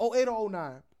 08 or 09.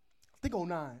 I think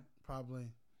 09. Probably.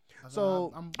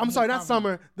 So I'm sorry, not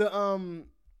summer. The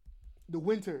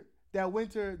winter. That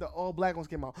winter, the all black ones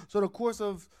came out. So the course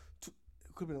of it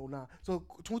could have been 09. So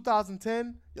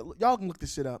 2010, y'all can look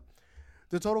this shit up.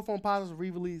 The Total Foam Posits were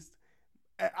re-released.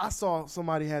 I saw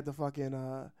somebody had the fucking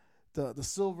the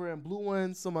silver and blue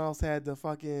ones. Someone else had the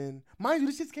fucking, mind you,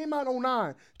 this shit came out in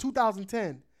 09,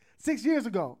 2010, 6 years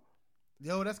ago.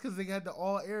 Yo, that's because they had the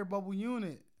all air bubble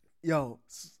unit. Yo,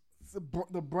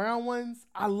 the brown ones,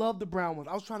 I love the brown ones.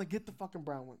 I was trying to get the fucking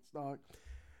brown ones, dog.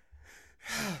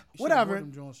 Whatever.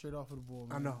 Them Jones straight off of the board,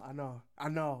 man. I know.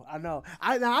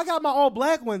 I got my all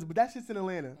black ones, but that shit's in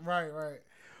Atlanta. Right.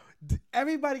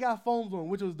 Everybody got foams on,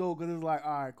 which was dope because it's like,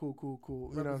 all right, cool.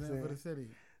 You know what I'm saying? For the city.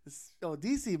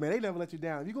 DC, man, they never let you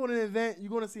down. If you go to an event,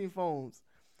 you're going to see foams.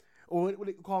 Or what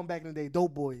they call them back in the day,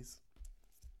 dope boys.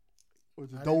 Or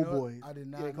the dope boys. I did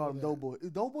not. Yeah, they call them dope boys. Is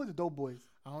dope boys or dope boys?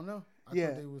 I don't know. I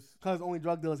thought they was. Because only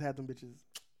drug dealers had them bitches.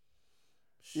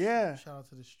 Yeah. Shout out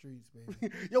to the streets,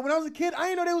 baby. Yo, when I was a kid, I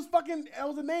didn't know they was fucking, that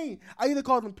was a name. I either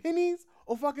called them pennies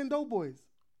or fucking dope boys.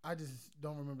 I just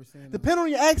don't remember saying that. Depending on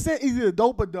your accent, it's either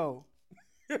dope or dough.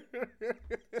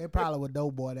 They probably were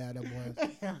dope boy out there, boys.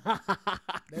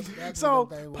 So,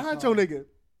 Poncho nigga.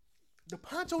 The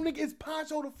Poncho nigga is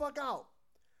Poncho the fuck out.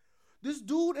 This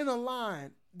dude in a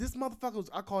line, this motherfucker was,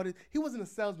 I called it, he wasn't a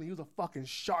salesman, he was a fucking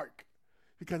shark.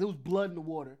 Because there was blood in the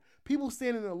water. People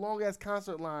standing in a long ass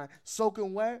concert line,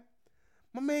 soaking wet.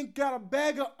 My man got a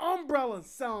bag of umbrellas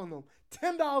selling them.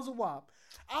 $10 a wop.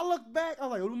 I look back, I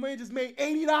was like, oh, the man just made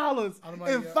 $80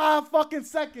 in 5 fucking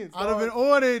seconds. I'd have been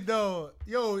ordered though.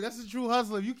 Yo, that's a true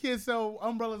hustler. If you can't sell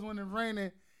umbrellas when it's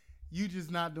raining, you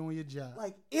just not doing your job.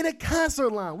 Like in a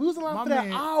concert line. We was in line for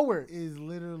that hour. Is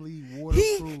literally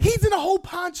waterproof. He's in a whole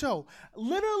poncho.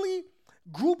 Literally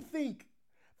groupthink.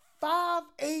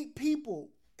 5-8 people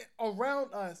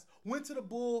around us went to the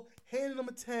bull, handed him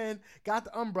a 10, got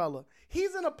the umbrella.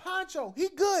 He's in a poncho. He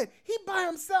good. He by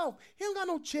himself. He don't got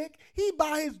no chick. He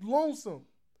by his lonesome.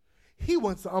 He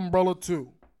wants the umbrella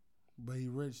too. But he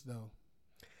rich though.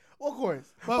 Well, of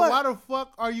course. But why the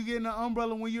fuck are you getting an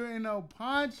umbrella when you're in a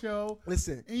poncho?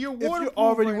 Listen, and you're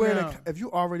waterproof if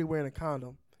you're already wearing a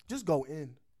condom, just go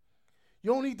in.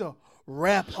 You don't need to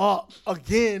wrap up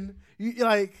again. You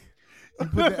like. You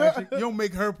put the extra, you don't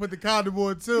make her put the condom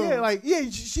on too. Yeah,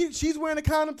 she's wearing a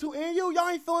condom too, and y'all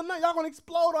ain't feeling nothing. Y'all gonna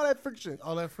explode all that friction.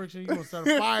 All that friction, you gonna start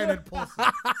a fire in that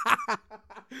pussy.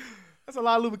 That's a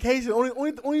lot of lubrication.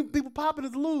 Only people popping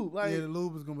is the lube. Like, yeah, the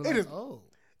lube is gonna be like, oh.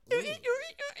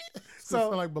 So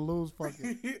feel like balloons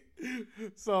fucking.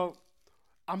 So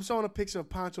I'm showing a picture of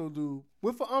Poncho dude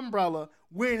with an umbrella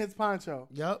wearing his poncho.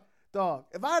 Yep. Dog,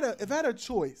 if I had a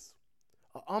choice,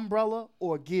 an umbrella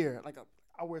or a gear, like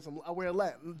I wear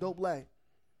a dope lay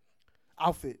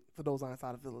outfit for those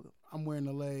outside of Philadelphia. I'm wearing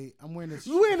the lay. I'm wearing this.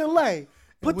 You wearing the lay.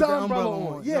 Put the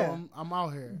umbrella on. Yeah. No, I'm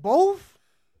out here. Both?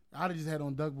 I'd have just had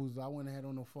on duck boots. I wouldn't have had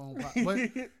on no foam. But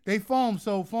they foam,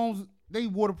 so foams, they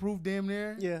waterproof damn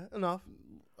near. Yeah, enough.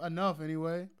 Enough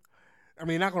anyway. I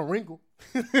mean, not going to wrinkle.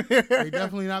 They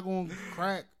definitely not going to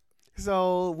crack.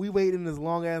 So we wait in this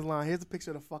long ass line. Here's a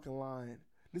picture of the fucking line.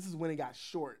 This is when it got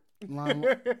short. Line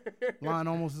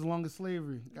almost as long as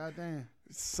slavery. Goddamn.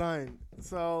 Son.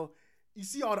 So you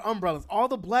see all the umbrellas. All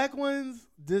the black ones,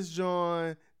 this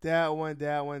John, that one.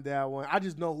 I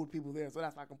just know who the people there, so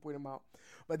that's why I can point them out.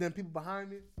 But then people behind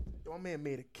me, my man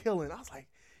made a killing. I was like,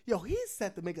 yo, he's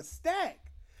set to make a stack.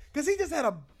 Because he just had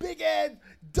a big ass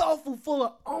duffel full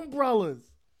of umbrellas.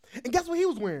 And guess what he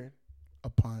was wearing? A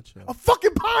poncho. A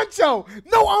fucking poncho.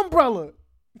 No umbrella.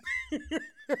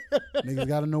 Niggas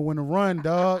gotta know when to run,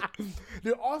 dog.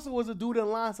 There also was a dude in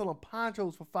line selling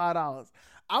ponchos for $5.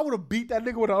 I would have beat that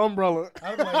nigga with an umbrella.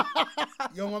 I was like,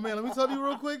 yo, my man, let me tell you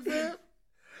real quick, fam.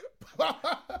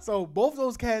 So both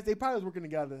those cats, they probably was working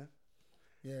together.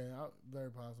 Yeah, very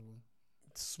possible.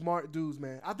 Smart dudes,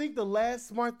 man. I think the last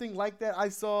smart thing like that I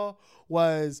saw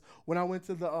was when I went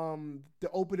to the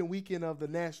opening weekend of the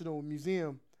National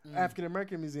Museum, African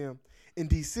American Museum in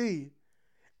DC,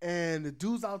 and the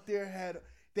dudes out there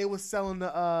they was selling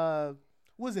the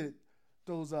what was it?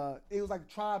 Those it was like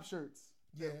tribe shirts.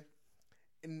 Yeah.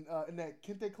 In that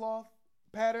kente cloth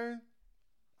pattern.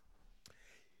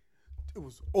 it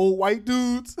was old white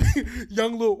dudes,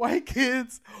 young little white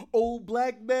kids, old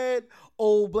black men,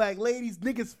 old black ladies,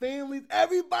 niggas' families.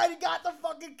 Everybody got the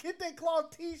fucking Kente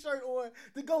Cloth T-shirt on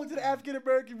to go to the African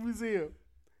American Museum.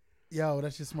 Yo,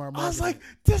 that's just smart marketing. I was like,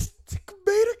 this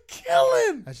made a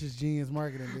killing. That's just genius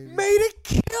marketing, baby. Made a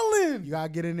killing. You gotta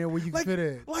get in there where you can fit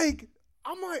in. Like,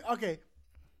 I'm like, okay,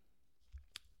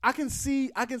 I can see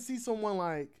someone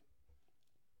like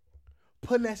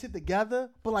putting that shit together,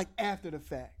 but like after the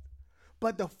fact.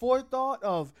 But the forethought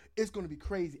of it's gonna be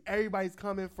crazy. Everybody's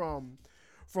coming from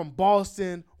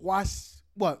Boston,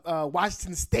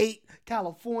 Washington State,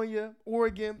 California,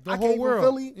 Oregon, the whole world,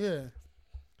 Philly, yeah.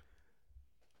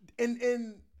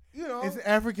 And you know, it's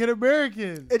African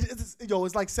American.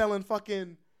 It's like selling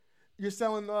fucking. You're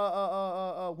selling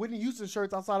Whitney Houston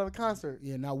shirts outside of a concert.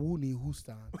 Yeah, not Whitney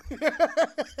Houston.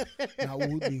 Not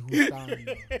Whitney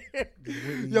Houston.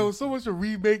 Yo, someone should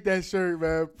remake that shirt,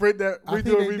 man. Print that. I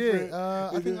think they did.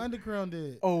 I think Underground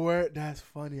did. Oh, where? That's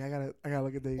funny. I gotta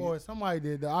look at that. Or somebody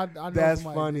did. I know that's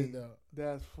somebody funny. Did, though.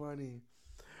 That's funny.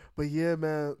 But yeah,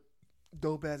 man,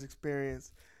 dope ass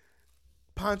experience.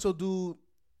 Poncho dude.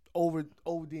 Over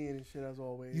ODing and shit as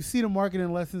always. You see the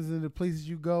marketing lessons in the places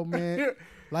you go, man.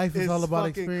 Life is all about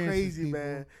experience. Crazy, people.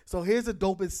 Man. So here's the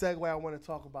dopest segue I want to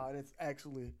talk about. It's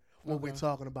actually what we're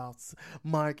talking about,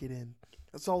 marketing.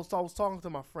 So I was talking to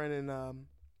my friend, and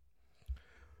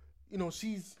you know,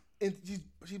 she's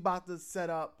about to set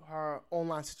up her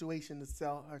online situation to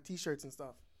sell her T-shirts and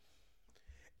stuff.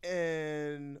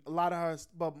 And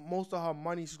most of her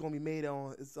money she's gonna be made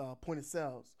on is point of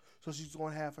sales. So she's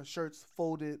gonna have her shirts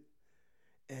folded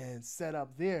and set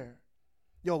up there.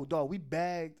 Yo, dog, we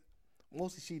bagged.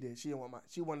 Mostly she did. She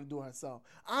wanted to do it herself.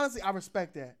 Honestly, I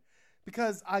respect that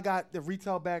because I got the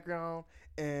retail background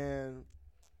and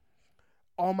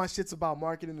all my shit's about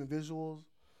marketing and visuals.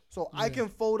 So I can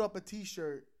fold up a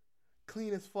T-shirt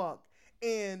clean as fuck.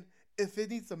 And if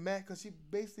it needs a match, because she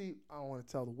basically, I don't want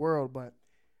to tell the world, but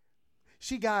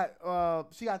she got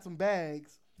some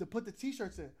bags to put the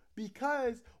T-shirts in.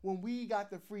 Because when we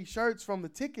got the free shirts from the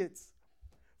tickets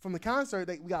from the concert,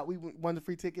 we won the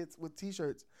free tickets with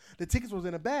T-shirts. The tickets was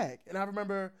in a bag, and I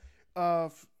remember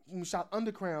when we shot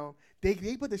Underground, they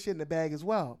put the shit in the bag as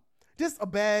well. Just a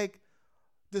bag,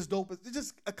 this dope. It's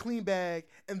just a clean bag,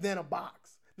 and then a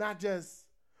box, not just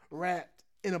wrapped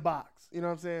in a box. You know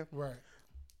what I'm saying? Right.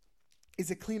 It's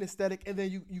a clean aesthetic, and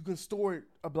then you can store it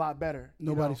a lot better.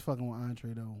 Nobody's fucking with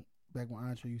Entree though. Back when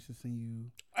Entree used to send you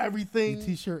everything, your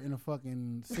T-shirt in a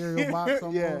fucking cereal box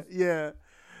almost. Yeah.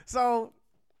 So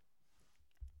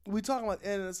we talking about,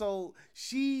 and so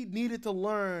she needed to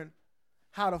learn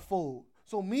how to fold.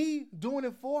 So me doing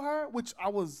it for her, which I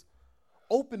was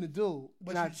open to do,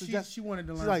 but she wanted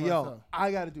to learn. She's like, yo, herself.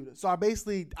 I got to do this. So I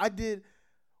did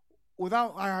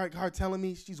without her telling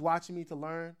me. She's watching me to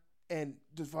learn and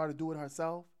just for her to do it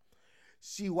herself.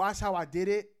 She watched how I did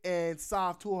it and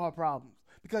solved two of her problems.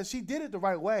 Because she did it the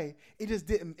right way, it just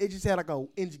didn't. It just had like a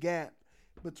inch gap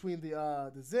between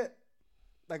the zip,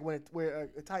 like when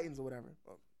it tightens or whatever.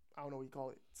 I don't know what you call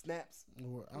it. Snaps.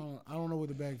 I don't know what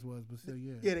the bags was, but still,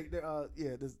 yeah. Yeah,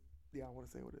 I want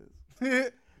to say what it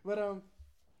is.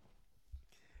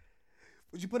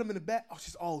 But you put them in the back. She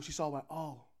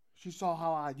saw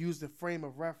how I used the frame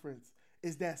of reference.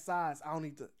 Is that size? I don't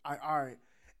need to. All right,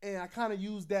 and I kind of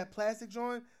used that plastic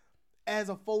joint as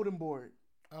a folding board.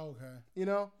 Okay. You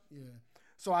know? Yeah.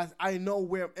 So I know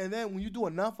where, and then when you do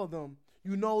enough of them,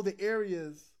 you know the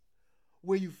areas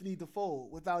where you need to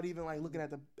fold without even like looking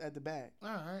at the bag. All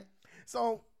right.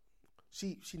 So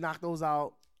she knocked those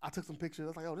out. I took some pictures. I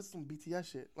was like, oh, this is some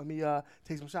BTS shit. Let me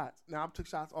take some shots. Now I took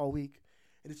shots all week,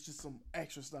 and it's just some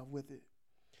extra stuff with it.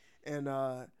 And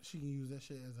she can use that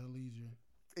shit as her leisure.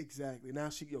 Exactly. Now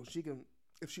she can.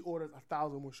 If she orders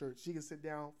 1,000 more shirts, she can sit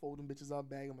down, fold them bitches up,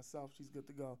 bag them herself. She's good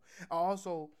to go. I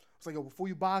also was like, yo, before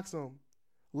you box them,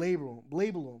 label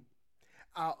them.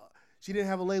 She didn't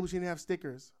have a label. She didn't have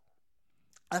stickers.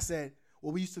 I said,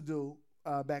 what we used to do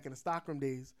back in the stockroom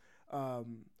days,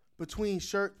 between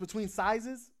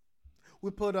sizes, we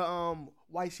put a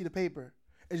white sheet of paper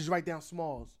and just write down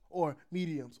smalls or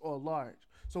mediums or large.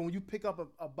 So when you pick up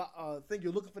a thing,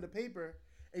 you're looking for the paper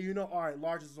and you know, all right,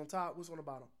 large is on top. What's on the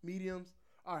bottom? Mediums.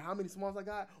 All right, how many smalls I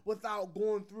got without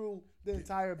going through the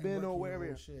entire bin or wherever.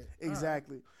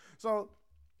 Exactly. Right. So,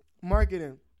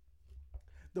 marketing.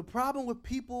 The problem with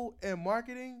people and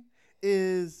marketing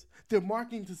is they're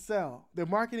marketing to sell.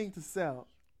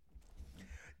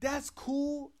 That's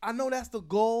cool. I know that's the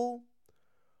goal,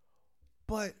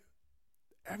 but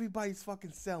everybody's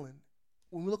fucking selling.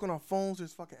 When we look on our phones,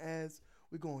 there's fucking ads.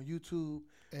 We go on YouTube,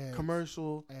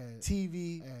 commercial, ads,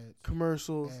 TV, ads,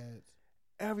 commercials. Ads.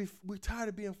 we're tired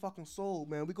of being fucking sold,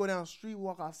 man. We go down the street,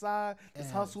 walk outside, it's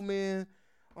hustle, man.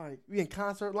 Like, we in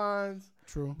concert lines.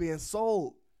 True. Being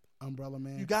sold. Umbrella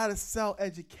man. You gotta sell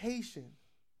education.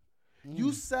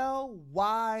 You sell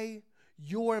why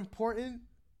you're important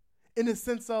in the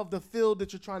sense of the field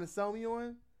that you're trying to sell me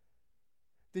on,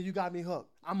 then you got me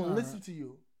hooked. I'm gonna listen to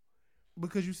you.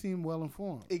 Because you seem well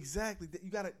informed. Exactly.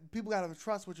 People gotta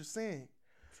trust what you're saying.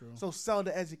 True. So sell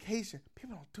the education.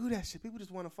 People don't do that shit. People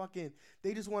just wanna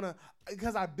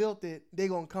because I built it, they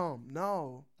gonna come.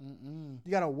 No. You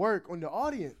gotta work on your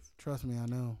audience. Trust me, I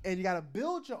know. And you gotta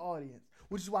build your audience,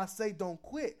 which is why I say don't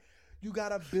quit. You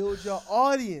gotta build your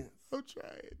audience. I'm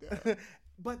trying.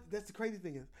 But that's the crazy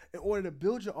thing is, in order to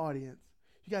build your audience,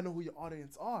 you gotta know who your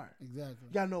audience are. Exactly.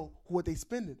 You gotta know what they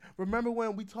spending. Remember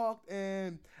when we talked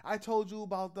and I told you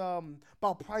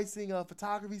about pricing of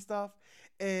photography stuff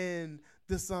and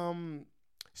this shout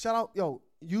out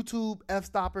YouTube F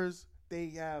Stoppers. They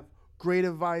have great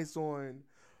advice on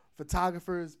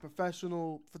photographers,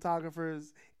 professional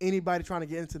photographers, anybody trying to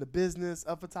get into the business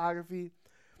of photography.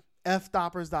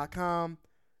 fstoppers.com.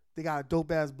 They got a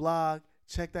dope ass blog.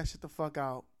 Check that shit the fuck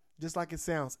out. Just like it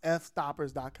sounds.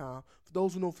 fstoppers.com. For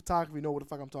those who know photography, know what the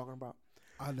fuck I'm talking about.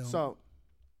 I know. So,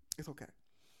 it's okay.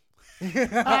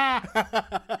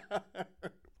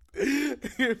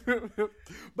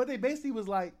 But they basically was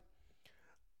like,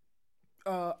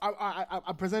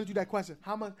 I presented you that question.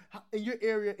 How much in your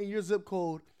area, in your zip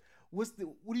code, what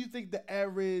do you think the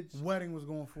average wedding was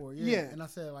going for? Yeah. And I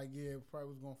said probably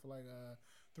was going for like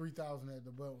 3,000 at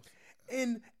the most.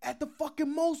 And at the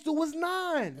fucking most, it was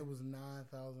 9. It was $9,000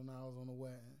 on the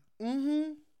wedding.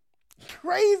 Mm-hmm.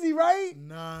 Crazy, right?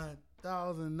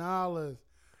 $9,000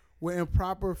 with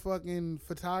improper fucking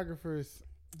photographers.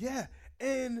 Yeah,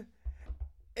 and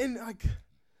like,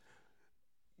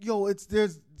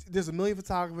 there's a million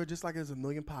photographers, just like there's a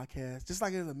million podcasts, just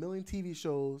like there's a million TV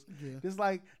shows, just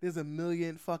like there's a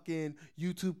million fucking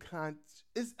YouTube content.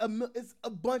 It's a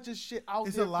bunch of shit out there.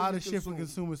 It's a lot of shit for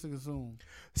consumers to consume.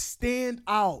 Stand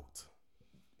out.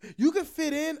 You can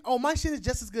fit in. Oh, my shit is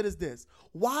just as good as this.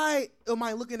 Why am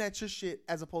I looking at your shit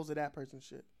as opposed to that person's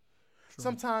shit? True.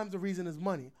 Sometimes the reason is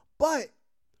money, but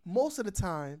most of the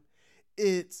time,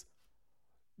 it's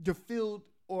your field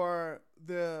or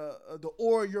the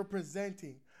aura you're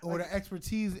presenting, or the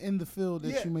expertise in the field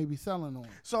that you may be selling on.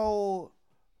 So,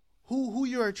 who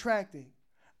you're attracting?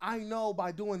 I know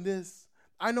by doing this.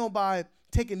 I know by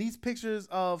taking these pictures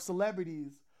of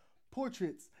celebrities,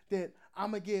 portraits, that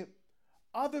I'm gonna get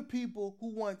other people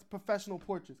who want professional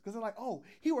portraits, because they're like, oh,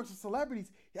 he works with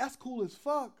celebrities. That's cool as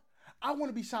fuck. I want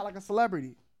to be shot like a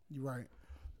celebrity. You're right.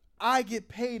 I get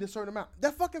paid a certain amount.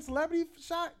 That fucking celebrity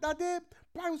shot that I did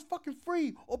probably was fucking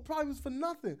free, or probably was for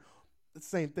nothing. The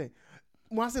same thing.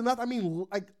 When I say nothing, I mean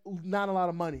like not a lot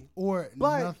of money. Or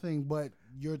nothing but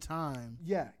your time.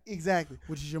 Yeah, exactly.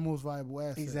 Which is your most valuable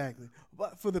asset. Exactly.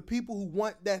 But for the people who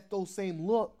want those same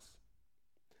looks,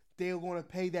 they're going to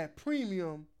pay that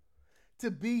premium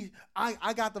to be.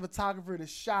 I got the photographer that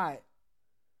shot.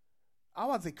 I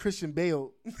want to say Christian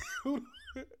Bale.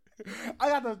 I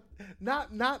got the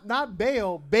not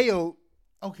Bale.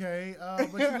 Okay,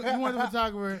 but you want the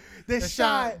photographer that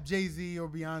shot Jay-Z or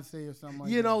Beyonce or something like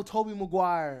that. You know, Tobey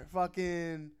Maguire,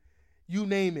 fucking, you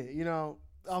name it. You know,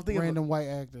 I was thinking random white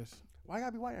actors. Why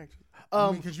gotta be white actors?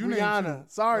 Because you Rihanna.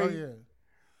 Sorry. Oh yeah.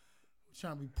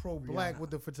 Trying to be pro-black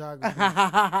with the photography.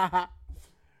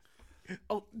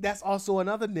 Oh, that's also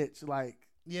another niche. Like,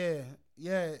 yeah.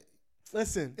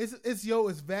 Listen, it's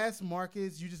vast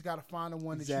markets. You just gotta find the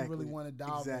one that you really want to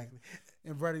dial in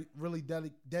and really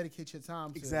dedicate your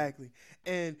time to. Exactly.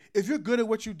 And if you're good at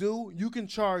what you do, you can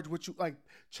charge what you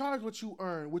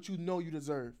earn, what you know you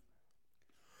deserve.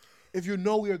 If you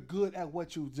know you're good at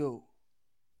what you do.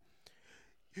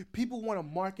 People want to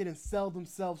market and sell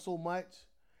themselves so much,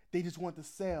 they just want to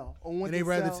sell. And they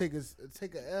rather take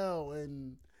a L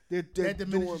and that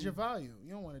diminishes your value.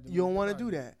 You don't want to do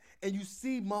that. And you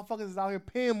see motherfuckers is out here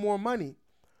paying more money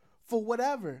for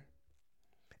whatever.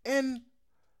 And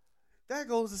that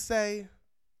goes to say,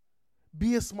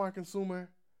 be a smart consumer.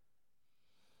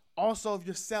 Also, if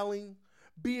you're selling,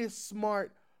 be a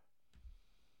smart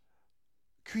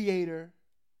creator.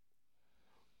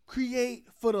 Create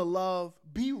for the love.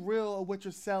 Be real of what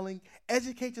you're selling.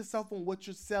 Educate yourself on what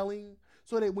you're selling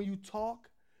so that when you talk,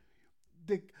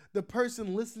 the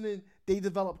person listening, they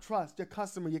develop trust. Your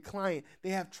customer, your client, they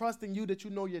have trust in you that you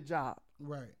know your job.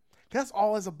 Right. That's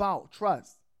all it's about,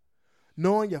 trust.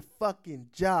 Knowing your fucking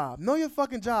job. Know your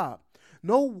fucking job.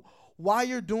 Know why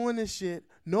you're doing this shit.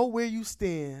 Know where you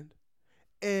stand.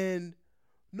 And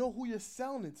know who you're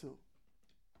selling it to.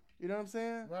 You know what I'm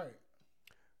saying? Right.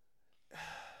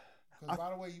 Because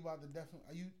by the way,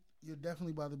 you're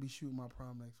definitely about to be shooting my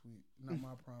prom next week. Not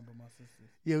my prom, but my sister's.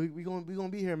 Yeah, we gonna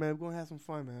be here, man. We're gonna have some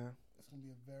fun, man. It's gonna be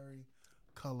a very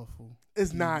colorful.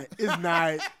 It's not. It's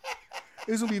not.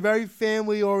 It's gonna be very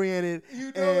family oriented.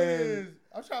 You know it is.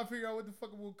 I'm trying to figure out what the fuck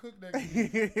we'll cook next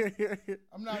week.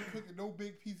 I'm not cooking no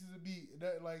big pieces of meat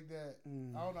like that. I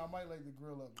don't know. I might like the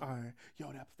grill up. All right,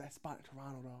 yo, that spot in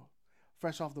Toronto though,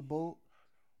 fresh off the boat.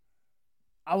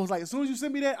 I was like, as soon as you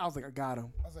sent me that, I was like, I got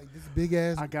him. I was like, this big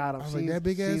ass. I got him. I was like, that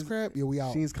big ass crab. Yeah, we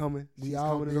out. She's coming. She's out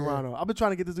coming to there. Toronto. I've been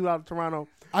trying to get this dude out of Toronto.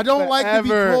 I don't like to be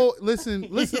forever. cold. Listen,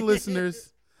 listeners.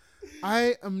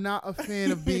 I am not a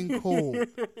fan of being cold.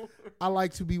 I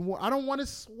like to be warm. I don't want to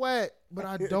sweat, but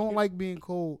I don't like being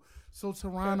cold. So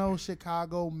Toronto,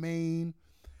 Chicago, Maine,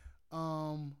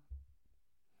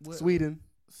 Sweden.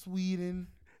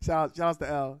 Shout out to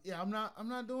L. Yeah, I'm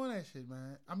not doing that shit,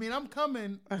 man. I mean, I'm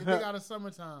coming if they got a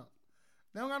summertime.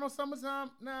 They don't got no summertime?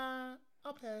 Nah,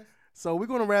 I'll pass. So we're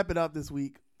gonna wrap it up this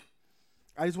week.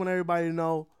 I just want everybody to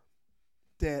know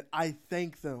that I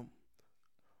thank them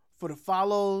for the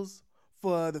follows,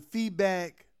 for the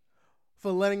feedback,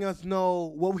 for letting us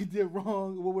know what we did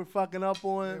wrong, what we're fucking up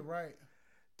on. Yeah, right.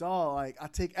 Dog, like, I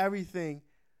take everything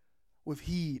with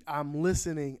heed. I'm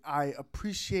listening. I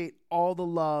appreciate all the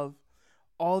love,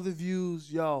 all the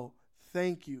views. Yo,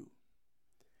 thank you.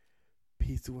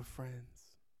 Pizza with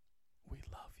Friends. We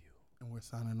love you. And we're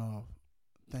signing off.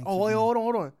 Thanks. Oh, wait, again.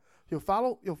 hold on. Yo,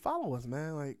 follow us,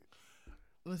 man. Like,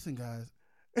 listen, guys.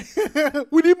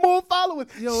 we need more followers.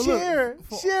 Yo, share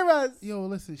us. Yo,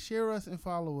 listen, share us and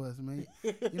follow us, man.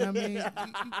 You know what I mean?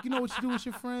 You know what you do with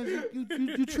your friends?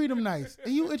 You treat them nice,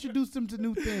 and you introduce them to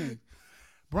new things.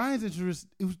 Brian's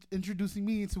introducing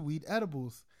me into weed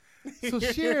edibles. So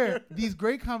share these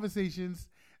great conversations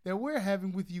that we're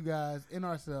having with you guys and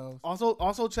ourselves.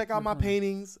 Also check out my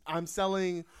paintings. I'm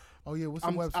selling. Oh yeah, what's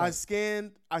the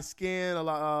website? I scan a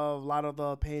lot of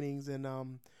the paintings and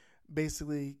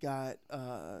basically got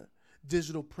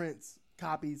digital prints,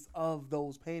 copies of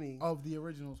those paintings. Of the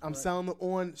originals. I'm correct. selling them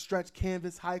on stretch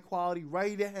canvas, high quality,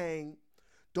 ready to hang,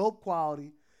 dope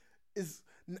quality.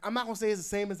 I'm not gonna say it's the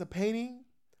same as a painting,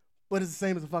 but it's the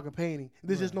same as a fucking painting.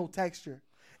 There's just no texture.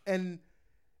 And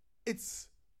it's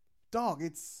for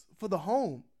the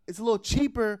home. It's a little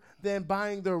cheaper than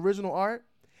buying the original art.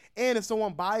 And if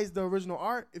someone buys the original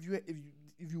art, if you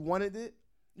wanted it,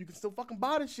 you can still fucking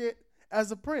buy the shit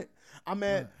as a print. I'm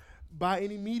at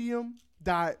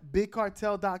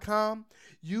buyanyemedium.bigcartel.com.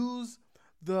 Use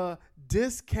the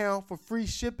discount for free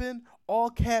shipping, all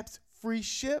caps, free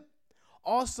ship.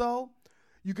 Also,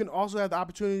 you can also have the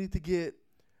opportunity to get,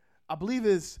 I believe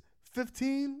it's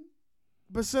 15%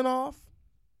 off.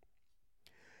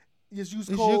 Just use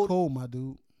it's code. your code, my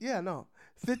dude. Yeah, no.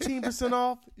 15%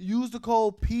 off. Use the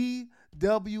code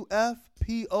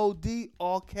PWFPOD,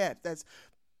 all caps. That's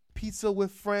Pizza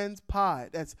with Friends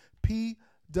Pod. That's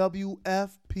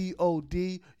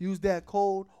PWFPOD. Use that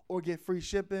code or get free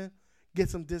shipping.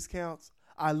 Get some discounts.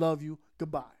 I love you.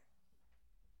 Goodbye.